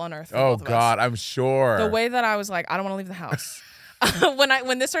 hell on earth. Oh God, I'm sure. The way that I was like, I don't want to leave the house.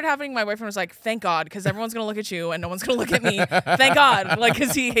 When this started happening, my boyfriend was like, thank God, because everyone's going to look at you and no one's going to look at me. Thank God. Like,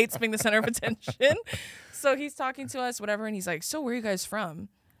 because he hates being the center of attention. So he's talking to us, whatever. And he's like, so where are you guys from?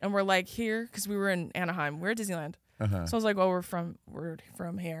 And we're like, here, because we were in Anaheim. We're at Disneyland. Uh-huh. So I was like, well, we're from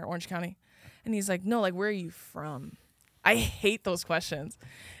here, Orange County. And he's like, no, like, where are you from? I hate those questions.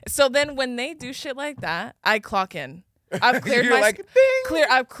 So then when they do shit like that, I clock in. I've cleared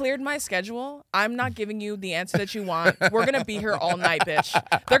I've cleared my schedule. I'm not giving you the answer that you want. We're gonna be here all night, bitch.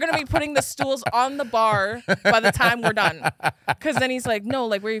 They're gonna be putting the stools on the bar by the time we're done. Cause then he's like, no,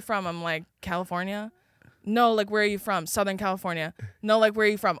 like where are you from? I'm like, California. No, like, where are you from? Southern California. No, like, where are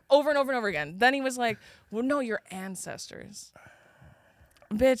you from? Over and over and over again. Then he was like, well, no, your ancestors.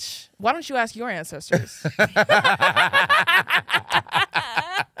 Bitch, why don't you ask your ancestors?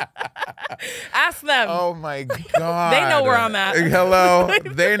 Ask them. Oh my God. They know where I'm at. Hello.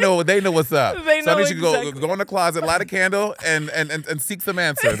 They know what's up. They know so I need you to go in the closet, light a candle, and seek some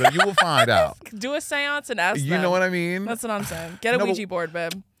answers, and you will find out. Do a seance and ask them. You know what I mean? That's what I'm saying. Get a Ouija board,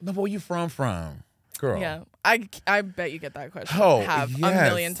 babe. No, but where you from? Girl. Yeah. I bet you get that question. Oh, a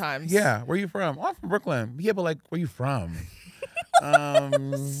million times. Yeah. Where you from? Oh, I'm from Brooklyn. Yeah, but like, where you from?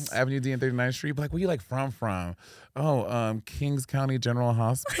 Avenue D and 39th Street. But like, where you like from? Oh, Kings County General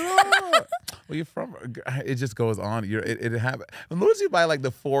Hospital. Where you from? It just goes on. It happens. As soon as you by like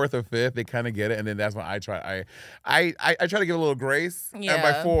the 4th or 5th, they kind of get it, and then that's when I try. I try to give a little grace. Yeah. And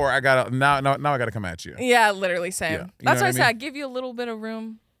by 4, I gotta now I gotta come at you. Yeah, literally same. Yeah. That's why I said I give you a little bit of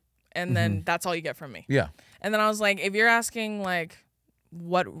room, and then that's all you get from me. Yeah. And then I was like, if you're asking like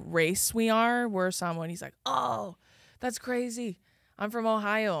what race we are, we're someone. He's like, oh, that's crazy. I'm from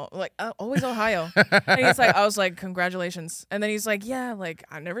Ohio. Like, always Ohio. And he's like, I was like, congratulations. And then he's like, yeah, like,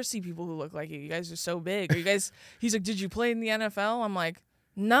 I never see people who look like you. You guys are so big. Are you guys, he's like, did you play in the NFL? I'm like,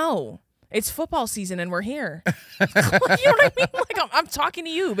 no. It's football season and we're here. You know what I mean? Like, I'm talking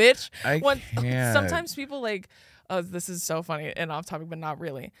to you, bitch. I can't. Sometimes people like, oh, this is so funny and off topic, but not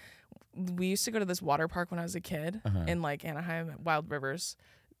really. We used to go to this water park when I was a kid in like Anaheim, Wild Rivers.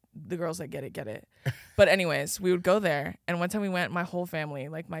 The girls that get it. But anyways, we would go there. And one time we went, my whole family,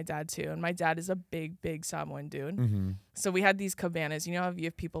 like my dad too. And my dad is a big Samoan dude. Mm-hmm. So we had these cabanas. You know how you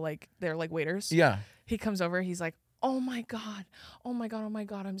have people like, they're like waiters? Yeah. He comes over. He's like, oh my God.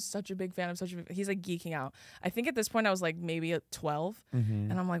 I'm such a big fan. He's like geeking out. I think at this point I was like maybe at 12.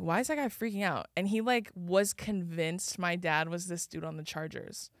 Mm-hmm. And I'm like, why is that guy freaking out? And he like was convinced my dad was this dude on the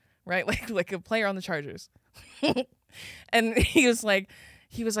Chargers, right? Like a player on the Chargers. And he was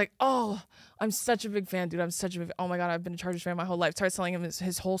like, oh, I'm such a big fan, dude. Oh my God, I've been a Chargers fan my whole life. Starts telling him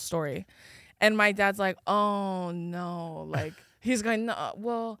his whole story. And my dad's like, oh no. Like, he's going, no,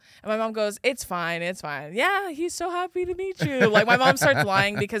 well, and my mom goes, it's fine. Yeah, he's so happy to meet you. Like, my mom starts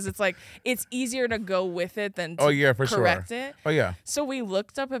lying because it's like, it's easier to go with it than to correct it. Oh, yeah. So we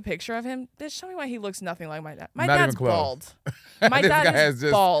looked up a picture of him. Bitch, show me why he looks nothing like my dad. My Not dad's bald. My dad is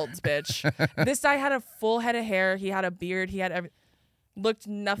bald, bitch. This guy had a full head of hair. He had a beard. He had everything. Looked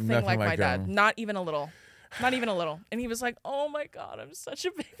nothing like my dad. Not even a little. And he was like, oh my God, I'm such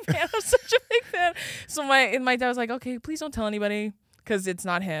a big fan. So my dad was like, okay, please don't tell anybody because it's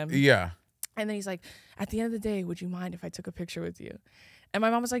not him. Yeah. And then he's like, at the end of the day, would you mind if I took a picture with you? And my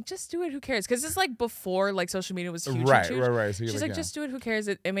mom was like, just do it. Who cares? Because it's like before like social media was huge. Right. So she's like, just do it. Who cares?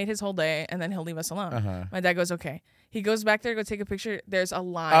 It made his whole day. And then he'll leave us alone. My dad goes, okay. He goes back there to go take a picture. There's a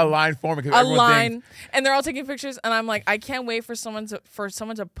line. A line forming. A line. And they're all taking pictures. And I'm like, I can't wait for someone to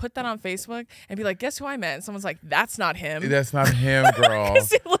put that on Facebook and be like, guess who I met? And someone's like, that's not him. That's not him, girl.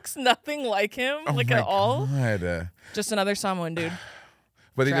 Because it looks nothing like him. Like at all. God. Just another Samoan dude.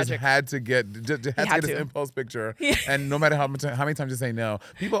 But he just had to get his impulse picture. Yeah. And no matter how many times you say no,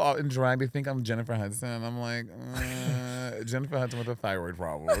 people all in drag, they think I'm Jennifer Hudson. I'm like, Jennifer Hudson with a thyroid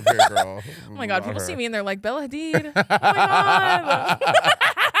problem. Okay, girl. Oh my God, people see me and they're like, Bella Hadid. Oh my God.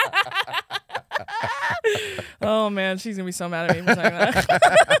 Oh man, she's gonna be so mad at me for saying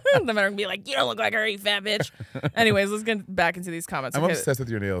that. The man gonna be like, you don't look like her, you fat bitch. Anyways, let's get back into these comments. I'm obsessed with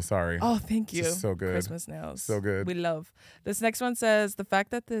your nails, sorry. Oh, thank you. So good. Christmas nails. So good. We love. This next one says, the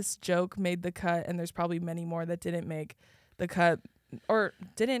fact that this joke made the cut and there's probably many more that didn't make the cut or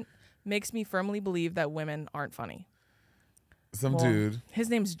didn't makes me firmly believe that women aren't funny. Dude. His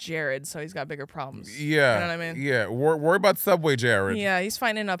name's Jared, so he's got bigger problems. Yeah. You know what I mean? Yeah. Worry about Subway, Jared. Yeah, he's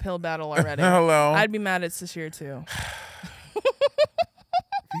fighting an uphill battle already. Hello. I'd be mad it's this year, too.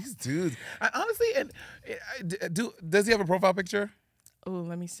 These dudes. Honestly, does he have a profile picture? Oh,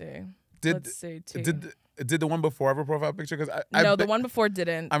 let me see. Let's see, too. Did the one before have a profile picture? No, the one before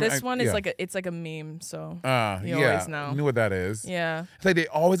didn't. This one is it's like a meme, so you always know. I knew what that is. Yeah. It's like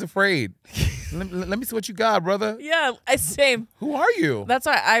they're always afraid. let me see what you got, brother. Yeah, same. Who are you? That's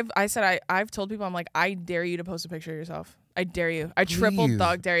why I've told people, I'm like, I dare you to post a picture of yourself. I dare you. I triple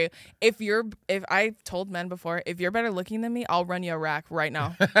dog dare you. If I've told men before, if you're better looking than me, I'll run you a rack right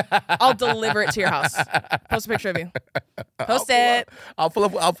now. I'll deliver it to your house. Post a picture of you. Post it. I'll pull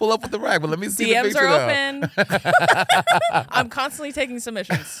up with the rack, but let me see DMs the picture. Are open. I'm constantly taking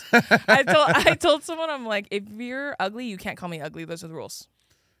submissions. I told someone, I'm like, if you're ugly, you can't call me ugly. Those are the rules.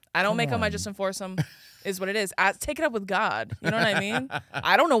 I don't make them. I just enforce them. Is what it is. Take it up with God. You know what I mean?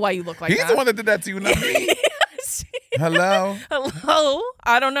 I don't know why you look like that. He's the one that did that to you, not me. Hello? Hello?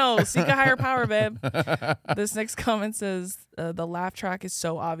 I don't know. Seek a higher power, babe. This next comment says, the laugh track is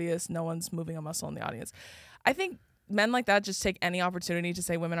so obvious. No one's moving a muscle in the audience. I think men like that just take any opportunity to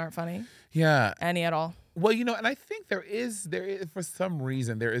say women aren't funny. Yeah. Any at all. Well, and I think there is for some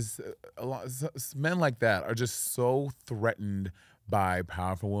reason, there is a lot, men like that are just so threatened by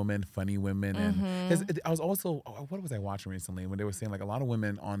powerful women, funny women. And I was also, what was I watching recently when they were saying like a lot of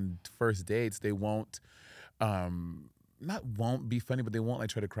women on first dates, they won't, won't be funny, but they won't like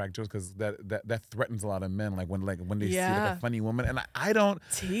try to crack jokes because that threatens a lot of men. Like when they see like a funny woman, and I don't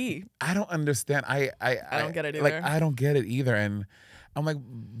understand. I don't get it either. Like I don't get it either, and I'm like,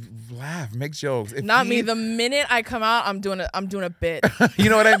 laugh, make jokes. Not me. The minute I come out, I'm doing a bit. You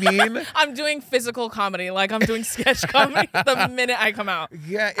know what I mean? I'm doing physical comedy, like I'm doing sketch comedy. The minute I come out,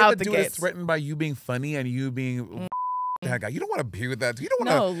 if a dude is threatened by you being funny and you being that guy, you don't want to be with that. You don't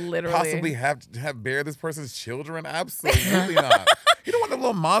want to possibly have bear this person's children. Absolutely not. You don't want the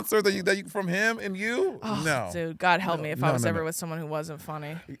little monster that you from him and you. Oh, no, dude, God help me if I was ever with someone who wasn't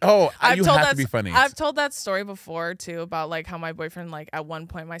funny. Oh, you have to be funny. I've told that story before too about like how my boyfriend, like at one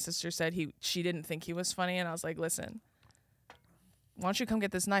point my sister said she didn't think he was funny, and I was like, listen, why don't you come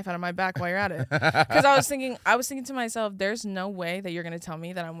get this knife out of my back while you're at it? Because I was thinking to myself, there's no way that you're gonna tell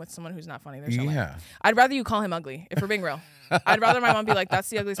me that I'm with someone who's not funny. There's no way. I'd rather you call him ugly, if we're being real. I'd rather my mom be like, that's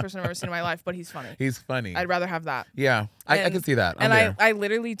the ugliest person I've ever seen in my life, but he's funny. He's funny. I'd rather have that. Yeah, I can see that. I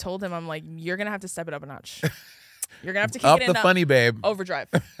literally told him, I'm like, you're gonna have to step it up a notch. You're gonna have to kick up it in the funny, babe. Overdrive.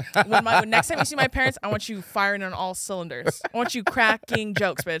 When next time you see my parents, I want you firing on all cylinders. I want you cracking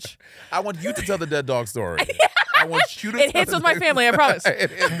jokes, bitch. I want you to tell the dead dog story. I want you to. It hits with my family, I promise.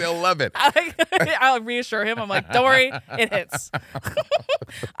 They'll love it. I'll reassure him. I'm like, don't worry, it hits.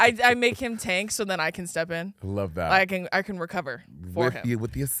 I make him tank so then I can step in. Love that. I can recover for him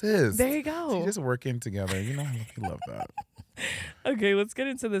with the assist. There you go. See, just working together. I love that. Okay, let's get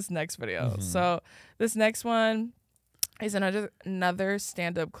into this next video. So this next one is another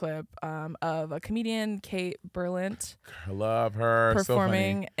stand-up clip of a comedian, Kate Berlant. I love her.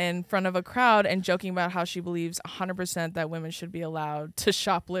 Performing in front of a crowd and joking about how she believes 100% that women should be allowed to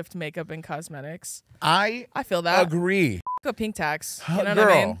shoplift makeup and cosmetics. I feel that. Agree. A pink tax. You know what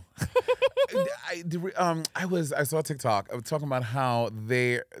I mean? I saw TikTok talking about how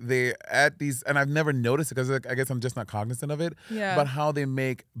they at these, and I've never noticed it because I guess I'm just not cognizant of it. Yeah. But how they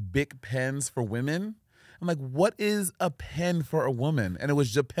make big pens for women. I'm like, what is a pen for a woman? And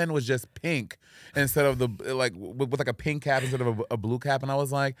pen was just pink instead of with like a pink cap instead of a blue cap. And I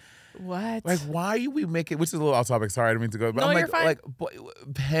was like, what? Like, why do we make it? Which is a little off topic. Sorry, I didn't mean to go. But no, I'm you're fine. Like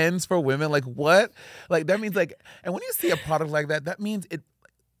pens for women. Like what? Like that means like. And when you see a product like that, that means it.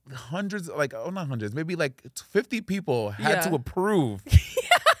 Hundreds, not hundreds, maybe like 50 people had to approve.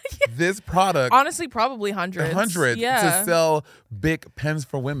 This product, honestly, probably hundreds to sell big pens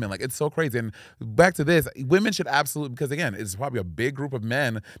for women. Like it's so crazy. And back to this, women should absolutely, because again, it's probably a big group of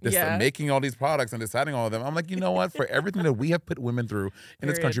men that's making all these products and deciding all of them. I'm like, you know what? For everything that we have put women through in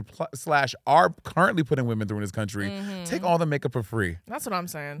this country / are currently putting women through in this country, take all the makeup for free. That's what I'm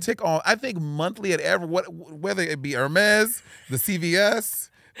saying. Take all. I think monthly at whether it be Hermes, the CVS,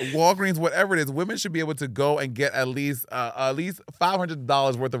 Walgreens, whatever it is, women should be able to go and get at least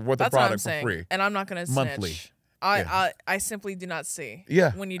 $500 worth of product for free. And I'm not gonna snitch. Monthly. I simply do not see.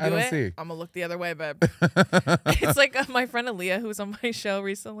 Yeah, when you do it, I'm gonna look the other way, babe. It's like my friend Aaliyah, who was on my show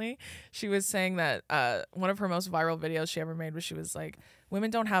recently. She was saying that one of her most viral videos she ever made was she was like,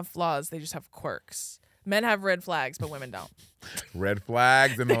 "Women don't have flaws; they just have quirks. Men have red flags, but women don't." Red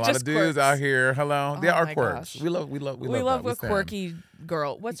flags and a lot of dudes out here. Hello, there are quirks. Gosh. We love a quirky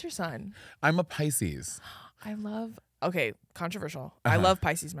girl. What's your sign? I'm a Pisces. Okay, controversial. I love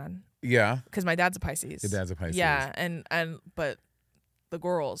Pisces men. Yeah, because my dad's a Pisces. Your dad's a Pisces. Yeah, but the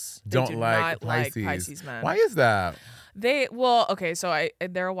girls don't do like not like Pisces men. Why is that? So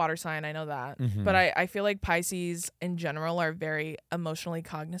they're a water sign. I know that, but I feel like Pisces in general are very emotionally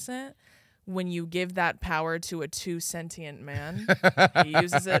cognizant. When you give that power to a too sentient man, he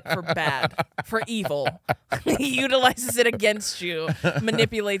uses it for bad, for evil. He utilizes it against you,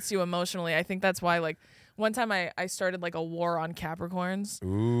 manipulates you emotionally. I think that's why, like, one time I started like a war on Capricorns.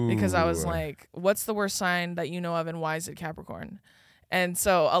 Ooh. Because I was like, what's the worst sign that you know of and why is it Capricorn? And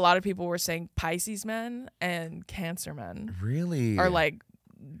so a lot of people were saying Pisces men and Cancer men really are like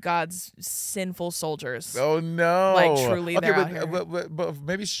God's sinful soldiers. Oh no! Like truly, they're out here. But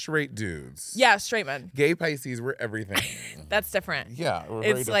maybe straight dudes. Yeah, straight men. Gay Pisces, we're everything. That's different. Yeah, we're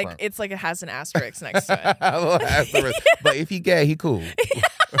it's very like it has an asterisk next to it. A little asterisk. But if he gay, he cool.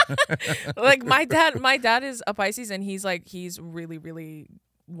 Like my dad is a Pisces, and he's really, really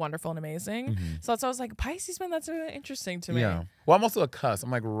wonderful and amazing. So that's why I was like, Pisces, man, that's really interesting to me. Yeah. Well, I'm also a cusp.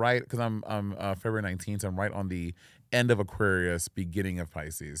 I'm like right because I'm February 19th. So I'm right on the end of Aquarius, beginning of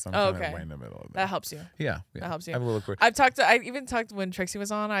Pisces. So I'm kind of right in the middle of that. That helps you. Yeah. That helps you. I have a little Aquarius. I even talked when Trixie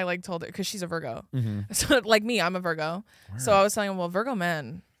was on. I like told her because she's a Virgo. So like me, I'm a Virgo. Word. So I was telling him, well, Virgo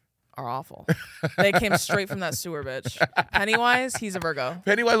men are awful. They came straight from that sewer bitch. Pennywise, he's a Virgo.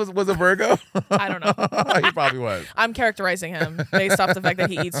 Pennywise was a Virgo? I don't know. He probably was. I'm characterizing him based off the fact that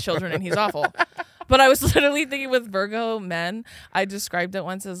he eats children and he's awful. But I was literally thinking with Virgo men, I described it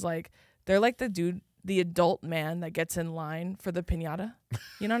once as like, they're like the adult man that gets in line for the piñata.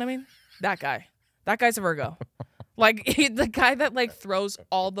 You know what I mean? That guy. That guy's a Virgo. Like the guy that like throws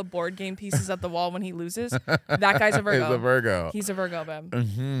all the board game pieces at the wall when he loses. That guy's a Virgo. He's a Virgo. He's a Virgo, babe.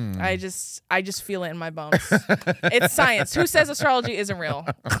 I just feel it in my bones. It's science. Who says astrology isn't real?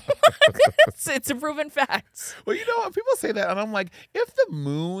 It's a proven fact. Well, you know what? People say that, and I'm like, if the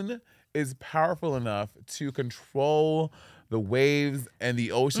moon is powerful enough to control the waves and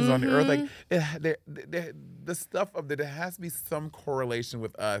the oceans on the earth, like the stuff of that, there has to be some correlation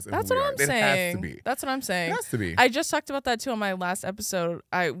with us. That's what I'm saying. It has to be. That's what I'm saying. It has to be. I just talked about that too on my last episode.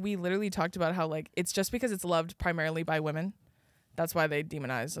 We literally talked about how like it's just because it's loved primarily by women. That's why they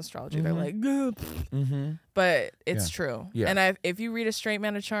demonize astrology. They're like, but it's true. Yeah. And if you read a straight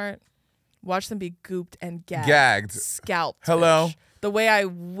man chart, watch them be gooped and gagged. Scalped. Hello. Bitch. The way I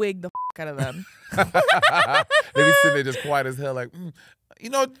wig the out of them. They be sitting there just quiet as hell, like, you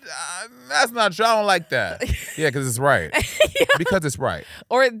know, that's not true. I don't like that. Yeah, because it's right. Because it's right.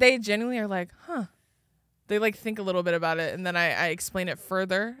 Or they genuinely are like, huh. They like think a little bit about it, and then I explain it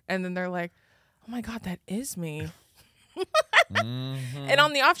further, and then they're like, oh my God, that is me. And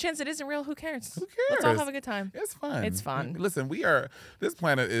on the off chance it isn't real, who cares? Who cares? Let's all have a good time. It's fun. It's fun. Listen, this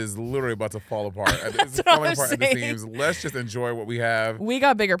planet is literally about to fall apart. It's falling apart at the seams. Let's just enjoy what we have. We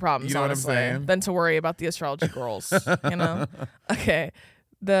got bigger problems, you know honestly, what I'm saying? than to worry about the astrology girls. You know? Okay.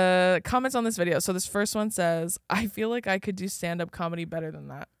 The comments on this video. So this first one says, I feel like I could do stand-up comedy better than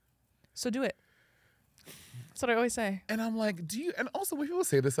that. So do it. That's what I always say. And I'm like, and also when people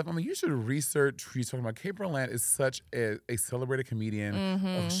say this stuff, I mean, you should research who you're talking about. Kate Berlant is such a celebrated comedian.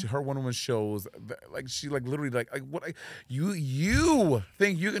 Her one-woman shows, like she like literally like what you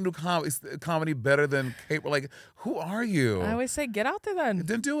think you can do comedy better than Kate? Like, who are you? I always say, get out there then.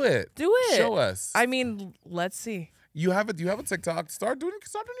 Then do it. Do it. Show us. I mean, let's see. You have a TikTok. Start doing your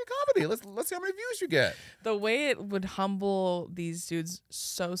comedy. Let's see how many views you get. The way it would humble these dudes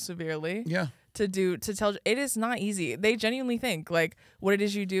so severely. Yeah. To tell it is not easy. They genuinely think like what it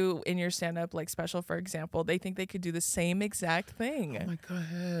is you do in your stand-up like special, for example, they think they could do the same exact thing. Oh my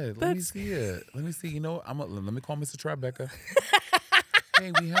God, let me see it. Let me see. You know, let me call Mr. Tribeca.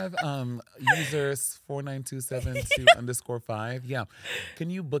 Hey, we have users 49272_5. Yeah, can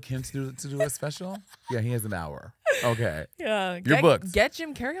you book him to do a special? Yeah, he has an hour. Okay. Yeah, you're booked. Get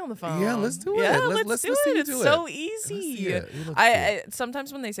Jim Carrey on the phone. Yeah, let's do it. Yeah, let's do it. It's so easy. Let's see it. I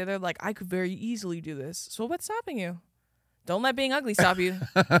sometimes when they say they're like, I could very easily do this. So what's stopping you? Don't let being ugly stop you.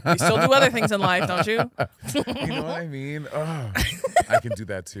 You still do other things in life, don't you? You know what I mean? Oh, I can do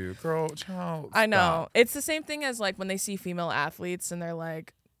that too. Girl, child. I know. Stop. It's the same thing as like when they see female athletes and they're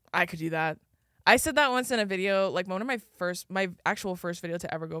like, I could do that. I said that once in a video, like one of my actual first video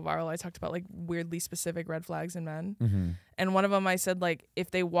to ever go viral. I talked about like weirdly specific red flags in men. And one of them I said like, if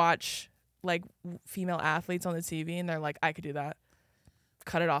they watch like female athletes on the TV and they're like, I could do that.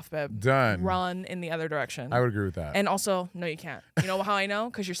 Cut it off, babe. Done. Run in the other direction. I would agree with that. And also, no, you can't. You know how I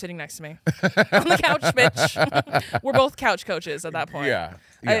know? Because you're sitting next to me on the couch, bitch. We're both couch coaches at that point. Yeah.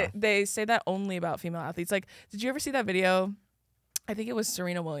 They say that only about female athletes. Like, did you ever see that video? I think it was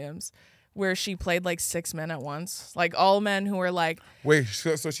Serena Williams, where she played like 6 men at once, like all men who were like. Wait,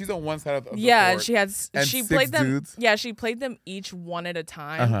 so she's on one side of the court. And she played them. Dudes? Yeah, she played them each one at a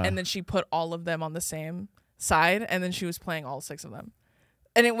time, and then she put all of them on the same side, and then she was playing all 6 of them.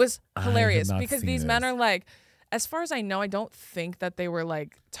 And it was hilarious because these men are like, as far as I know, I don't think that they were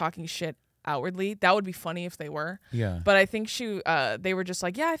like talking shit outwardly. That would be funny if they were. Yeah. But I think they were just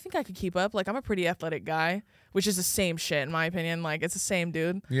like, yeah, I think I could keep up. Like, I'm a pretty athletic guy, which is the same shit in my opinion. Like, it's the same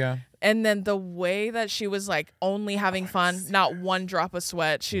dude. Yeah. And then the way that she was like only having fun, not one drop of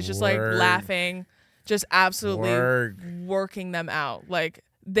sweat. She was just like laughing, just absolutely working them out. Like,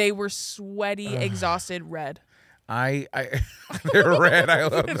 they were sweaty, exhausted, red. They're red. I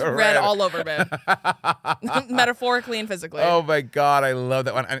love the red all over, man. Metaphorically and physically. Oh my God, I love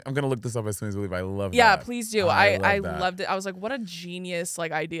that one. I'm gonna look this up as soon as we leave. I love that. Yeah, please do. I loved it. I was like, what a genius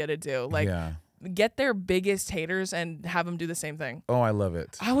like idea to do. Like, get their biggest haters and have them do the same thing. Oh, I love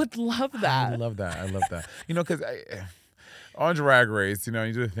it. I would love that. I love that. You know, because On Drag Race, you know,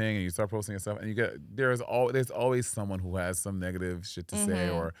 you do the thing and you start posting yourself, and you get there's always someone who has some negative shit to say,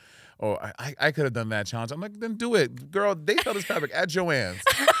 or I could have done that challenge. I'm like, then do it, girl. They sell this fabric at Joann's.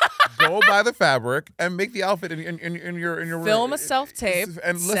 Go buy the fabric and make the outfit in your film a self-tape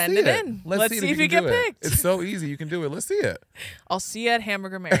and send it in. Let's see if you get picked. It's so easy. You can do it. Let's see it. I'll see you at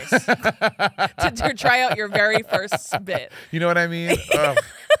Hamburger Mary's to try out your very first bit. You know what I mean?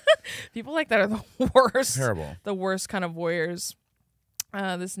 People like that are the worst. Terrible. The worst kind of voyeurs.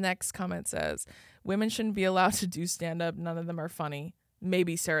 This next comment says, women shouldn't be allowed to do stand-up. None of them are funny.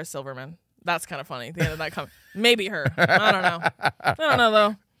 Maybe Sarah Silverman. That's kind of funny. At the end of that comment. Maybe her. I don't know. I don't know,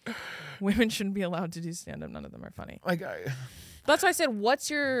 though. Women shouldn't be allowed to do stand-up. None of them are funny. That's why I said,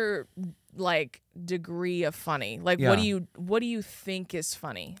 what's your degree of funny? What do you think is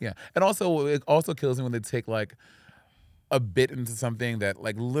funny? Yeah. And also it also kills me when they take a bit into something that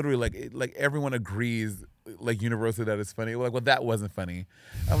literally everyone agrees universally that it's funny. Well, that wasn't funny.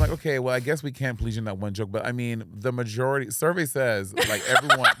 I'm like, okay, well, I guess we can't please you in that one joke. But I mean, the majority survey says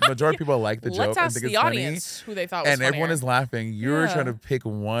majority of people like the joke and think it's funny. Let's ask the audience who they thought was funnier. And everyone is laughing. You're trying to pick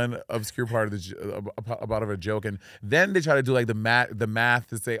one obscure part of about a joke, and then they try to do the math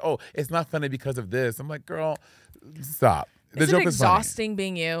to say, oh, it's not funny because of this. I'm like, girl, stop. The Isn't joke it is funny. exhausting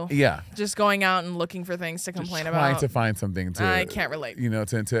being you? Yeah. Just going out and looking for things to complain about. Trying to find something to. I can't relate. You know,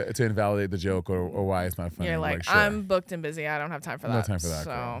 to invalidate the joke or why it's not funny. You're like, sure. I'm booked and busy. I don't have time for that. No time for that. So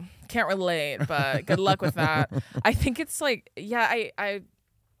girl. Can't relate, but good luck with that. I think it's I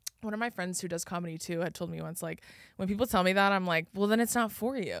one of my friends who does comedy too had told me once, when people tell me that, I'm like, well, then it's not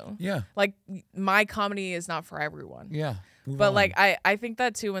for you. Yeah. My comedy is not for everyone. Yeah. But I think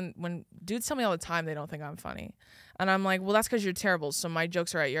that too when dudes tell me all the time they don't think I'm funny. And I'm like, well, that's because you're terrible. So my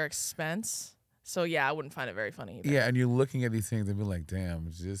jokes are at your expense. So yeah, I wouldn't find it very funny either. Yeah, and you're looking at these things and be like, damn,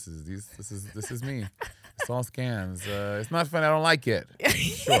 this is me. It's all scams. It's not funny. I don't like it.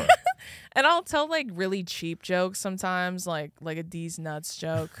 Sure. And I'll tell really cheap jokes sometimes, like a D's nuts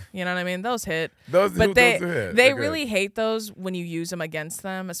joke. You know what I mean? Those hit. Those hit. They really hate those when you use them against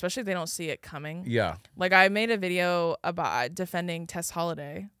them, especially if they don't see it coming. Yeah. I made a video about defending Tess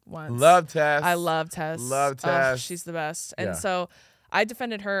Holiday once. Love Tess. I love Tess. Love Tess. Oh, she's the best. And so I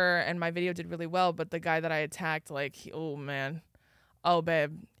defended her, and my video did really well. But the guy that I attacked, oh man, oh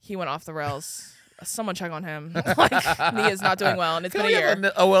babe, he went off the rails. Someone check on him. He is not doing well, and it's been a year.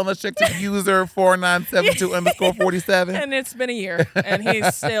 A wellness check to user 4972_47. And it's been a year, and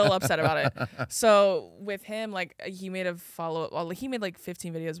he's still upset about it. So with him, he made a follow-up. Well, he made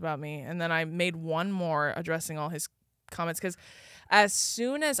 15 videos about me, and then I made one more addressing all his comments, because as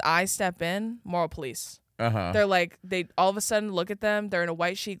soon as I step in, moral police. They're they all of a sudden look at them. They're in a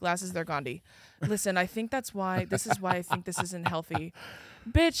white sheet, glasses. They're Gandhi. Listen, I think this is why I think this isn't healthy.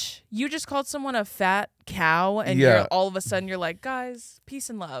 Bitch, you just called someone a fat cow, and you're all of a sudden you're like, guys,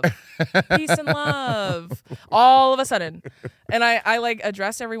 peace and love. Peace and love. All of a sudden. And I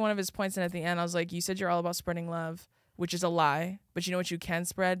addressed every one of his points, and at the end I was like, you said you're all about spreading love, which is a lie, but you know what you can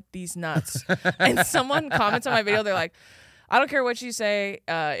spread? These nuts. And someone comments on my video, they're like, I don't care what you say.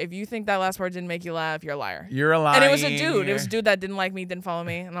 If you think that last part didn't make you laugh, you're a liar. You're a liar. And it was a dude. It was a dude that didn't like me, didn't follow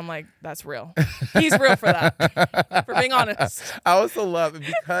me. And I'm like, that's real. He's real for that. For being honest. I also love it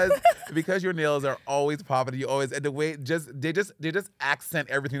because your nails are always popping. You always, and the way they just accent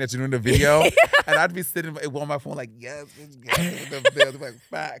everything that you're doing in the video. And I'd be sitting on my phone yes.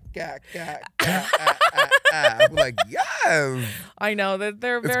 I'm like, yes. I know that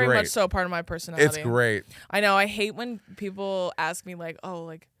they're very much so part of my personality. It's great. I know. I hate when people ask me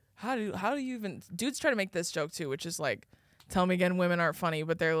how do you even, dudes try to make this joke too, which is tell me again, women aren't funny,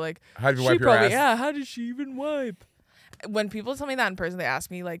 but they're like, how did you wipe your ass? Yeah, how did she even wipe? When people tell me that in person, they ask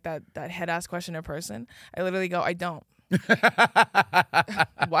me that head ass question in person. I literally go, I don't.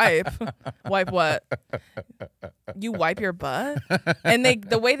 Wipe what? You wipe your butt? And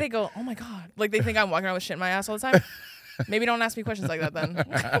the way they go, oh my god, they think I'm walking around with shit in my ass all the time. Maybe don't ask me questions like that then.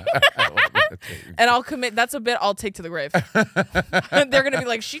 And I'll commit. That's a bit I'll take to the grave. They're gonna be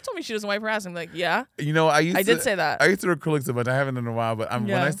like, she told me she doesn't wipe her ass. I'm like, yeah. You know, I did say that. I used to do acrylics so much. I haven't in a while, but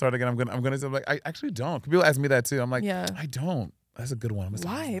when I start again, I'm gonna say I actually don't. People ask me that too. I'm like, I don't. That's a good one.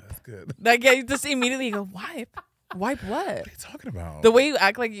 Wipe. That's good. You just immediately go, wipe. Wipe what? What are you talking about? The way you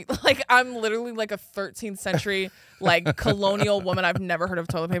act like I'm literally a 13th century colonial woman. I've never heard of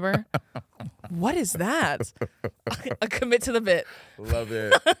toilet paper. What is that? I commit to the bit. Love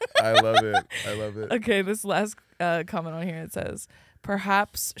it. I love it. I love it. Okay, this last comment on here, it says,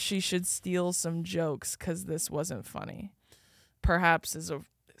 perhaps she should steal some jokes because this wasn't funny. Perhaps is a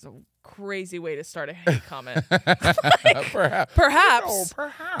crazy way to start a hate comment. Perhaps. Perhaps. Oh,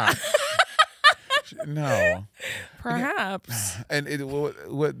 perhaps. No. Perhaps. And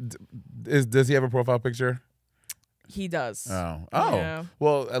does he have a profile picture? He does. Oh. Yeah.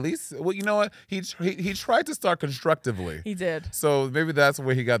 Well, at least, you know what? He tried to start constructively. He did. So maybe that's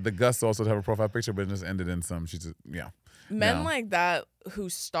where he got the gusto also to have a profile picture, but it just ended in some. Men like that who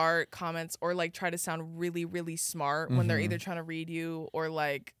start comments or like try to sound really, really smart when they're either trying to read you or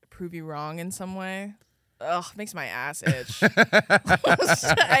like prove you wrong in some way. Ugh, makes my ass itch.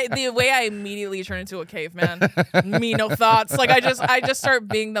 The way I immediately turn into a caveman. Me, no thoughts. Like I just start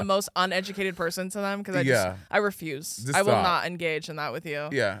being the most uneducated person to them because I refuse. I will not engage in that with you.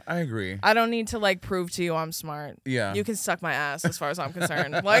 Yeah, I agree. I don't need to like prove to you I'm smart. Yeah, you can suck my ass as far as I'm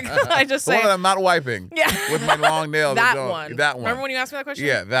concerned. Like I just say, I'm not wiping. Yeah, with my long nails. That one. Remember when you asked me that question?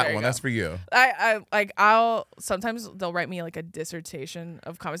 Yeah, that one. That's for you. I'll sometimes they'll write me like a dissertation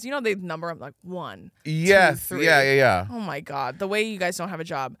of comments. You know they number them like 1. Yes. 2, 3. Yeah. Oh my God, the way you guys don't have a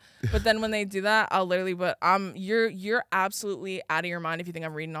job. But then when they do that, I'll literally. But you're absolutely out of your mind if you think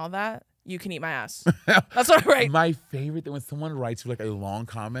I'm reading all that. You can eat my ass. That's what I write. My favorite thing when someone writes you like a long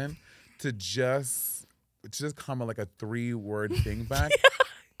comment to just comment like a 3-word thing back. Yeah.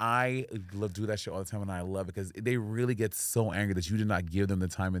 I do that shit all the time, and I love it because they really get so angry that you did not give them the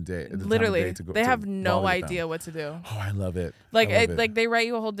time of day. Literally, they have no idea what to do. Oh, I love it. Like they write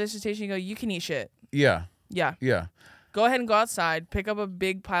you a whole dissertation. You go, you can eat shit. Yeah. Yeah. Go ahead and go outside, pick up a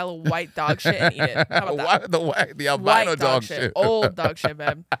big pile of white dog shit and eat it. How about that? The albino dog shit. Old dog shit,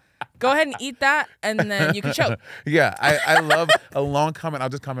 babe. Go ahead and eat that, and then you can choke. Yeah, I love a long comment. I'll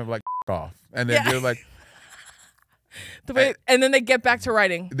just comment like off, and then they're like. And then they get back to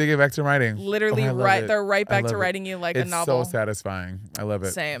writing. Literally, they're right back to writing you like a novel. It's so satisfying. I love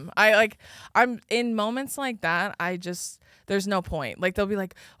it. Same. I'm in moments like that. There's no point. Like they'll be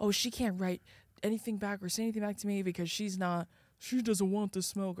like, oh, she can't write anything back or say anything back to me because she doesn't want the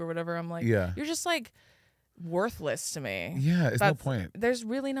smoke or whatever. I'm like, you're just like worthless to me. Yeah, it's no point. There's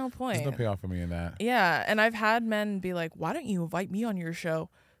really no point. There's no payoff for me in that. Yeah, and I've had men be like, why don't you invite me on your show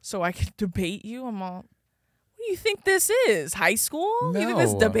so I can debate you? I'm all, what do you think this is? High school? No. You think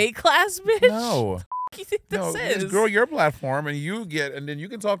this debate class, bitch? No. You think this is? Just grow your platform and then you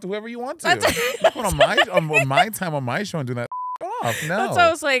can talk to whoever you want to. Not on my time on my show and do that off. No. That's why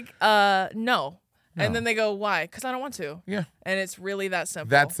I was like, no. And then they go, why? Because I don't want to. Yeah. And it's really that simple.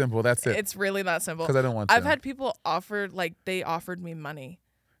 That's simple. That's it. It's really that simple. Because I don't want to. I've had people they offered me money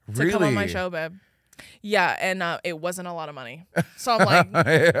to come on my show, babe. Yeah, and it wasn't a lot of money. So I'm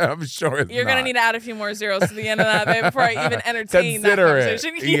like, I'm sure you're going to need to add a few more zeros to the end of that, babe, before I even entertain that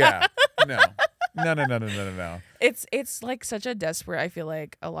conversation. Yeah. No. It's like such a desperate, I feel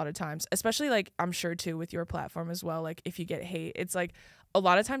like a lot of times, especially like I'm sure too with your platform as well. Like if you get hate, it's like a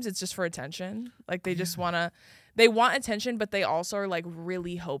lot of times it's just for attention. Like they just want attention, but they also are like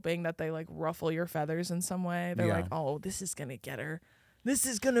really hoping that they like ruffle your feathers in some way. They're like, oh, this is going to get her. This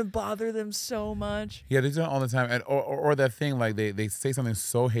is going to bother them so much. Yeah, they do it all the time. And, or that thing, like they say something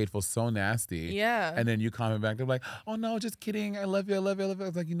so hateful, so nasty. Yeah. And then you comment back, they're like, oh, no, just kidding. I love you.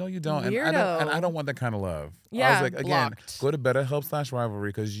 It's like, no, you don't. Weirdo. And I don't want that kind of love. Yeah, I was like, again, blocked. go to BetterHelp/Rivalry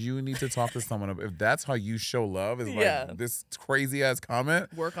because you need to talk to someone. If that's how you show love is like this crazy-ass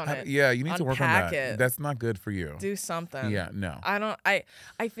comment. Work on it. Yeah, you need to work on that. It. That's not good for you. Do something. Yeah, no. I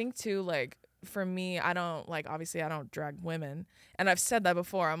think, too, like, for me, I don't, like, obviously I don't drag women. And I've said that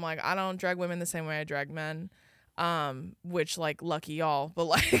before. I'm like, I don't drag women the same way I drag men. Which, like, lucky y'all. But,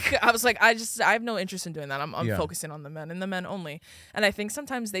 like, I was like, I have no interest in doing that. I'm focusing on the men and the men only. And I think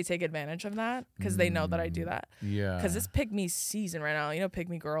sometimes they take advantage of that because they know that I do that. Yeah. Because it's pick me season right now. You know pick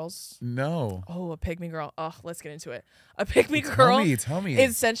me girls? No. Oh, a pick me girl. Oh, let's get into it. A pick me girl. Tell me.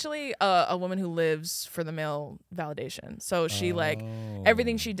 Is essentially a woman who lives for the male validation. So she like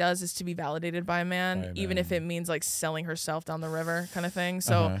everything she does is to be validated by a man, even if it means like selling herself down the river kind of thing.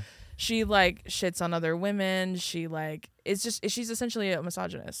 So she like shits on other women. She like she's essentially a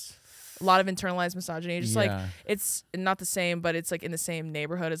misogynist. A lot of internalized misogyny. Just like it's not the same, but it's like in the same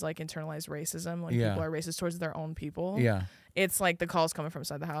neighborhood as like internalized racism. Like people are racist towards their own people. Yeah. It's like the calls coming from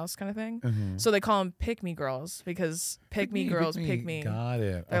inside the house kind of thing. So they call them pick me girls because pick me girls pick me. Got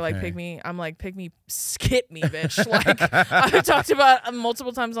it. They're like pick me. I'm like pick me, skip me, bitch. Like I've talked about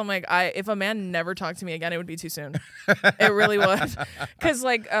multiple times. I'm like if a man never talked to me again, it would be too soon. It really would. Because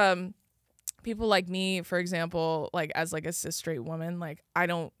like people like me, for example, like as like a cis straight woman, like I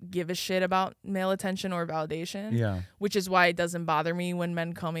don't give a shit about male attention or validation. Yeah. Which is why it doesn't bother me when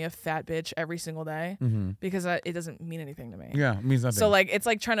men call me a fat bitch every single day because it doesn't mean anything to me. Yeah, it means nothing. So like it's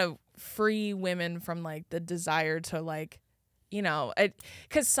like trying to free women from like the desire to like you know,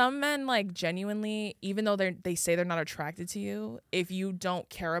 because some men like genuinely, even though they say they're not attracted to you, if you don't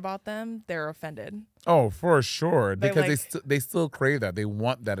care about them, they're offended. Oh, for sure, because they still crave that. They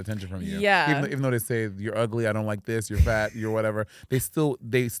want that attention from you. Yeah. Even though they say you're ugly, I don't like this, you're fat, you're whatever. They still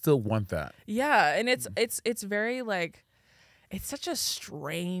want that. Yeah, and it's very like, it's such a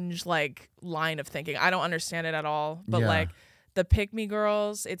strange like line of thinking. I don't understand it at all. But like the pick me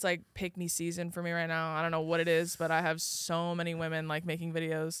girls, it's like pick me season for me right now. I don't know what it is, but I have so many women like making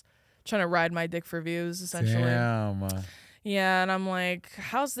videos trying to ride my dick for views, essentially. Damn. Yeah, and I'm like,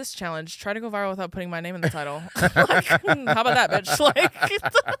 how's this challenge? Try to go viral without putting my name in the title. Like, how about that, bitch? Like,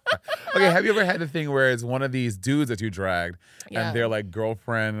 okay, have you ever had the thing where it's one of these dudes that you dragged and their like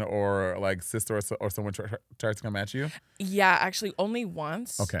girlfriend or like sister or someone tries to come at you? Yeah, actually only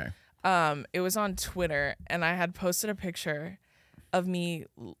once. Okay. It was on Twitter, and I had posted a picture of me,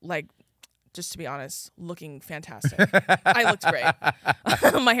 like, just to be honest, looking fantastic. I looked great.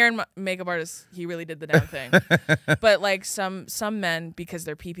 My hair and makeup artist, he really did the damn thing. But like some men, because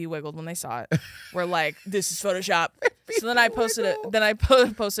their pee-pee wiggled when they saw it, were like, "This is Photoshop." So then I posted it. Then I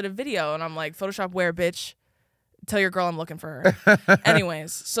posted a video, and I'm like, "Photoshop where, bitch? Tell your girl I'm looking for her."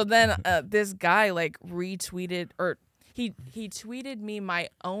 Anyways, so then this guy like retweeted or he tweeted me my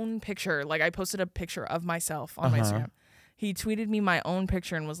own picture. Like I posted a picture of myself on my Instagram. He tweeted me my own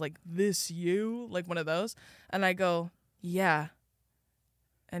picture and was like, "This you?" Like one of those. And I go, "Yeah.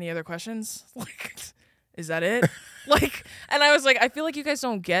 Any other questions?" Like, is that it? Like, and I was like, I feel like you guys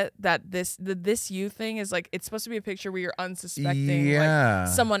don't get that this you thing is like, it's supposed to be a picture where you're unsuspecting. Yeah.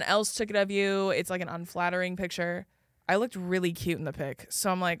 Like someone else took it of you. It's like an unflattering picture. I looked really cute in the pic. So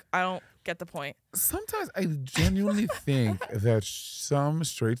I'm like, I don't get the point. Sometimes I genuinely think that some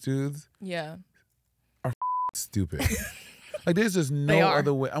straight dudes are stupid. Like there's just no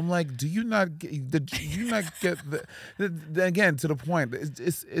other way. I'm like, do you not get the again, to the point, it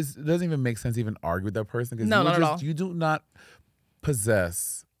doesn't even make sense to even argue with that person because not at all. You do not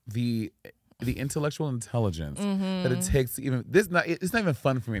possess the intellectual intelligence that it takes to even it's not even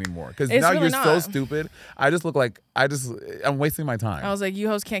fun for me anymore because now really you're so stupid. I just look like I'm wasting my time. I was like, you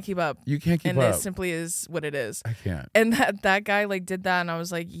hoes can't keep up. You can't keep up. And it simply is what it is. I can't. And that guy like did that, and I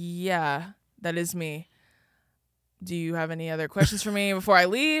was like, yeah, that is me. Do you have any other questions for me before I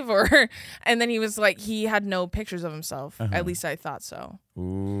leave? And then he was like, he had no pictures of himself. At least I thought so.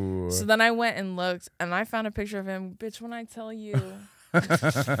 Ooh. So then I went and looked, and I found a picture of him. Bitch, when I tell you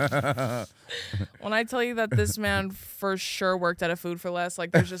that this man for sure worked at a Food for Less,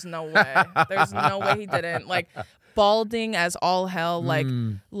 like there's just no way. There's no way he didn't. Like balding as all hell,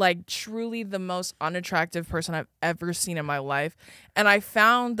 like truly the most unattractive person I've ever seen in my life. And I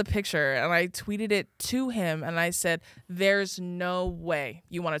found the picture and I tweeted it to him and I said, "There's no way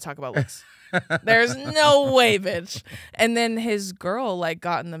you want to talk about looks." There's no way, bitch. And then his girl like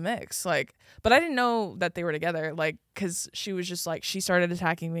got in the mix, like, but I didn't know that they were together, like, because she was just like, she started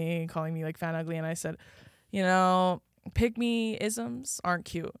attacking me, calling me like fat, ugly, and I said, you know, pick me isms aren't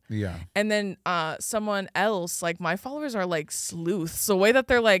cute. Yeah. And then someone else, like my followers are like sleuths. The way that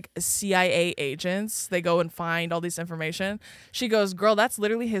they're like CIA agents, they go and find all this information. She goes, "Girl, that's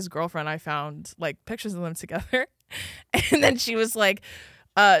literally his girlfriend. I found like pictures of them together." And then she was like,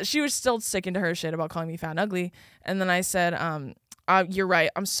 she was still sticking to her shit about calling me fat and ugly. And then I said, "You're right.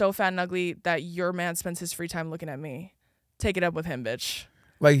 I'm so fat and ugly that your man spends his free time looking at me. Take it up with him, bitch."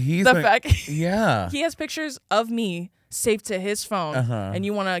 Like he's he has pictures of me saved to his phone, and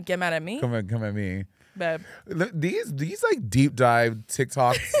you want to get mad at me? Come at me, babe. These like deep dive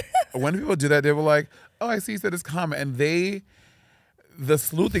TikToks. When people do that, they were like, "Oh, I see you said this comment," and the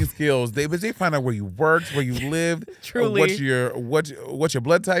sleuthing skills. They find out where you worked, where you lived, truly, what your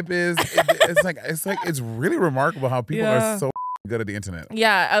blood type is. It's really remarkable how people are so good at the internet.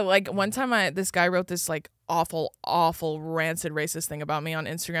 Yeah, like one time this guy wrote this like awful rancid racist thing about me on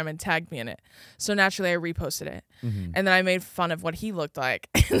Instagram and tagged me in it. So naturally I reposted it. And then I made fun of what he looked like.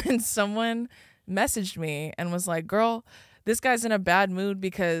 And then someone messaged me and was like, "Girl, this guy's in a bad mood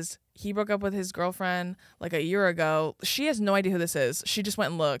because he broke up with his girlfriend like a year ago. She has no idea who this is. She just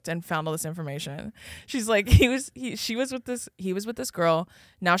went and looked and found all this information." She's like, he was with this girl.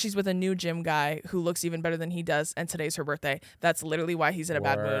 Now she's with a new gym guy who looks even better than he does. And today's her birthday. That's literally why he's in a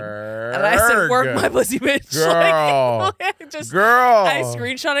bad mood. And I said, "Work my pussy, bitch." Girl. Girl. I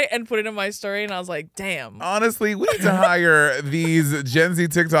screenshot it and put it in my story. And I was like, damn. Honestly, we need to hire these Gen Z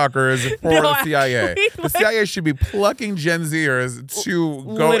TikTokers for the CIA. The CIA should be plucking Gen Zers to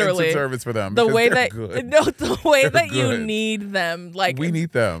go into service for them. The way that good. You need them, like we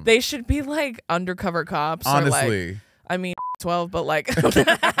need them. They should be like undercover cops. Honestly. Or like, I mean 12, but like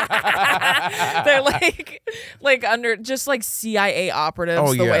they're like under just like CIA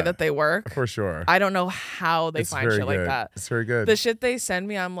operatives the way that they work. For sure. I don't know how they find shit like that. It's very good. The shit they send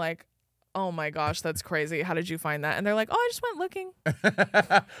me, I'm like, oh my gosh, that's crazy. How did you find that? And they're like, oh, I just went looking.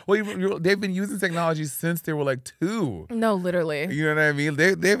 Well, they've been using technology since they were like 2. No, literally. You know what I mean?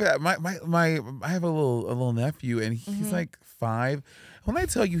 They've I have a little nephew, and he's like 5. When I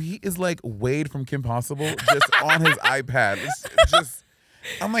tell you, he is like Wade from Kim Possible, just on his iPad. It's just,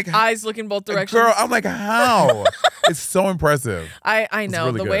 I'm like, eyes looking both directions. Girl, I'm like, how? It's so impressive. I know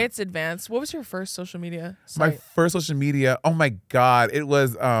really the good. way it's advanced. What was your first social media site? My first social media. Oh my God, it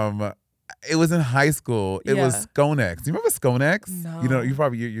was in high school. It was Skonex. Do you remember Skonex? No. You know,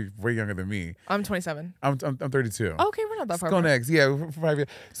 you're way younger than me. I'm 27. I'm 32. Okay, we're not that far. Skonex, yeah, for 5 years.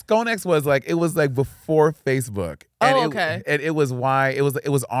 Skonex was like before Facebook. And okay. It was the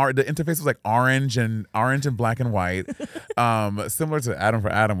interface was like orange and black and white, similar to Adam for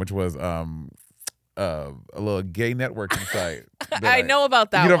Adam, which was a little gay networking site. I know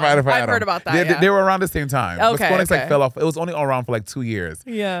about that. I've heard about that. They were around the same time. Okay. But Skonex like fell off. It was only around for like 2 years.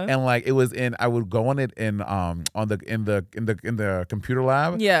 Yeah. And like it was I would go on it in the computer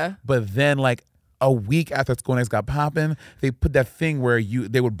lab. Yeah. But then like a week after Skonex got popping, they put that thing where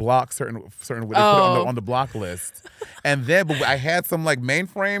they would block certain they put it on the block list. And then but I had some like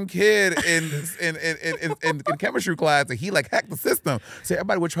mainframe kid in chemistry class, and he like hacked the system. So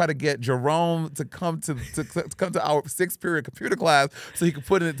everybody would try to get Jerome to come to our 6th period computer class so he could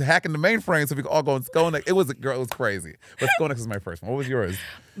put it to hacking the mainframe so we could all go in Skonex. It was crazy. But Skonex was my first one. What was yours?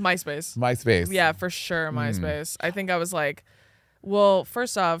 MySpace. Yeah, for sure, MySpace. I think I was like, well,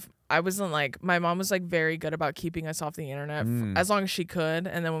 first off, I wasn't like, my mom was like very good about keeping us off the internet as long as she could.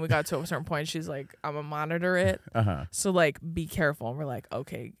 And then when we got to a certain point, she's like, I'm gonna monitor it. So like, be careful. And we're like,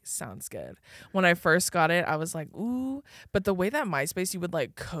 okay, sounds good. When I first got it, I was like, ooh. But the way that MySpace, you would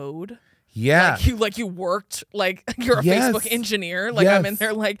like code. Yeah. You worked like you're a Facebook engineer. Like I'm in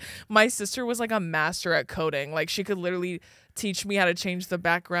there. Like my sister was like a master at coding. Like she could literally teach me how to change the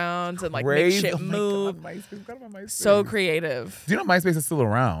backgrounds and like make shit move. God, MySpace. So creative. Do you know MySpace is still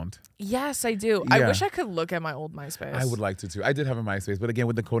around? Yes, I do. Yeah. I wish I could look at my old MySpace. I would like to too. I did have a MySpace, but again,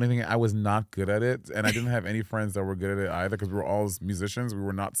 with the coding thing, I was not good at it, and I didn't have any friends that were good at it either because we were all musicians. We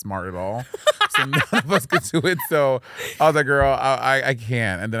were not smart at all, so none of us could do it. So I was like, "Girl, I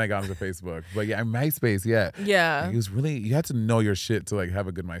can't." And then I got into Facebook. But yeah, MySpace, yeah, it was really, you had to know your shit to like have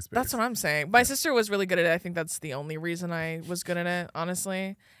a good MySpace. That's what I'm saying. My sister was really good at it. I think that's the only reason I was good at it,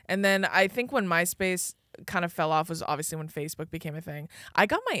 honestly. And then I think when MySpace kind of fell off was obviously when Facebook became a thing. I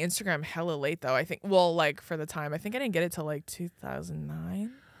got my Instagram hella late though. I think, well, like for the time, I think I didn't get it till like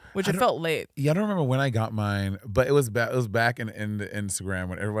 2009. Which it felt late. Yeah, I don't remember when I got mine, but it was back in the Instagram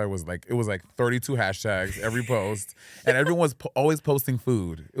when everybody was like, it was like 32 hashtags every post, and everyone was always posting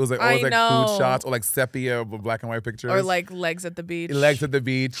food. It was like always like food shots or like sepia black and white pictures, or like legs at the beach. Legs at the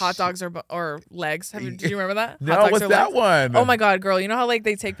beach. Hot dogs or legs. Do you remember that? No, what's that one? Oh my god, girl! You know how like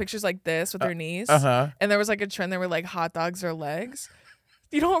they take pictures like this with their knees, and there was like a trend. They were like hot dogs or legs.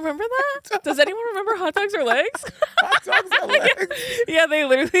 You don't remember that? Does anyone remember hot dogs or legs? Hot dogs or legs? Yeah, they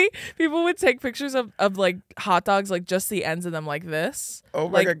literally, people would take pictures of like hot dogs, like just the ends of them like this. Oh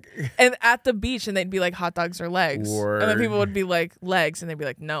my God. And at the beach, and they'd be like hot dogs or legs. Word. And then people would be like legs, and they'd be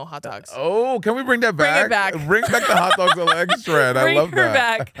like, no, hot dogs. Oh, can we bring that back? Bring it back. Bring back the hot dogs or legs trend. I love that. Bring her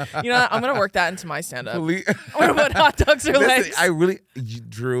back. You know what? I'm going to work that into my stand-up. I'm going to put hot dogs or legs. I really,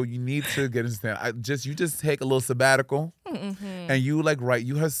 Drew, you need to get into stand-up. You just take a little sabbatical. And you like write.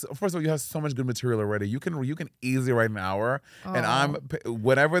 You have, first of all, you have so much good material already. You can easily write an hour. And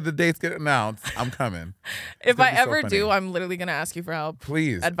whenever the dates get announced, I'm coming. If I ever do, I'm literally gonna ask you for help.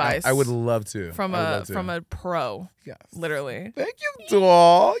 Please, advice. I would love to. From a pro. Yes, literally. Thank you,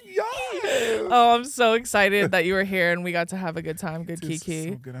 doll. Yes. Oh, I'm so excited that you were here and we got to have a good time. Good Kiki.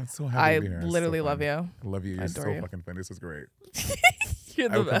 So good. I'm so happy to be here. I literally love you. I love you. You're so fucking funny. This was great. You're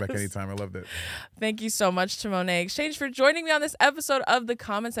the I would best. come back anytime. I loved it. Thank you so much to Monet X Change for joining me on this episode of The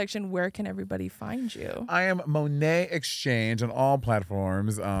Comment Section. Where can everybody find you? I am Monet X Change on all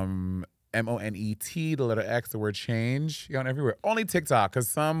platforms. MONET, the letter X, the word change. You're on everywhere. Only TikTok, because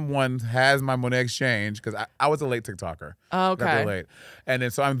someone has my Monet X Change, because I was a late TikToker. Oh, okay. Got there late. And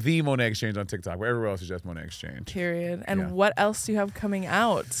then so I'm the Monet X Change on TikTok, but everywhere else is just Monet X Change. Period. And what else do you have coming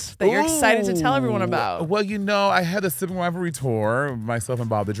out that you're excited to tell everyone about? Well, you know, I had the Sipping Rivalry tour, myself and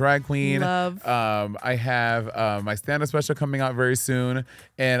Bob the Drag Queen. Love. I have my stand-up special coming out very soon.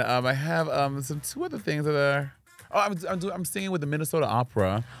 And I have some 2 other things that are I'm singing with the Minnesota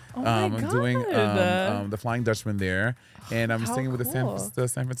Opera. Oh my God. I'm doing the Flying Dutchman there, and I'm singing with cool. the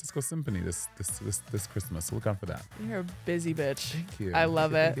San Francisco Symphony this Christmas. So look out for that. You're a busy bitch. Thank you. I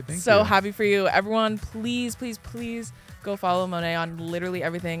love it. Thank so you. happy for you, everyone. Please, please, please go follow Monet on literally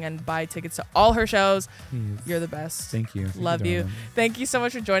everything and buy tickets to all her shows. Please. You're the best. Thank you. Love you. Thank you so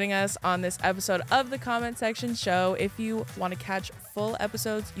much for joining us on this episode of the Comment Section Show. If you want to catch full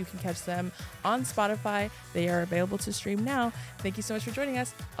episodes, you can catch them on Spotify. They are available to stream now. Thank you so much for joining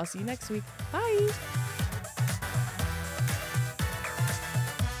us. I'll see you next week. Bye.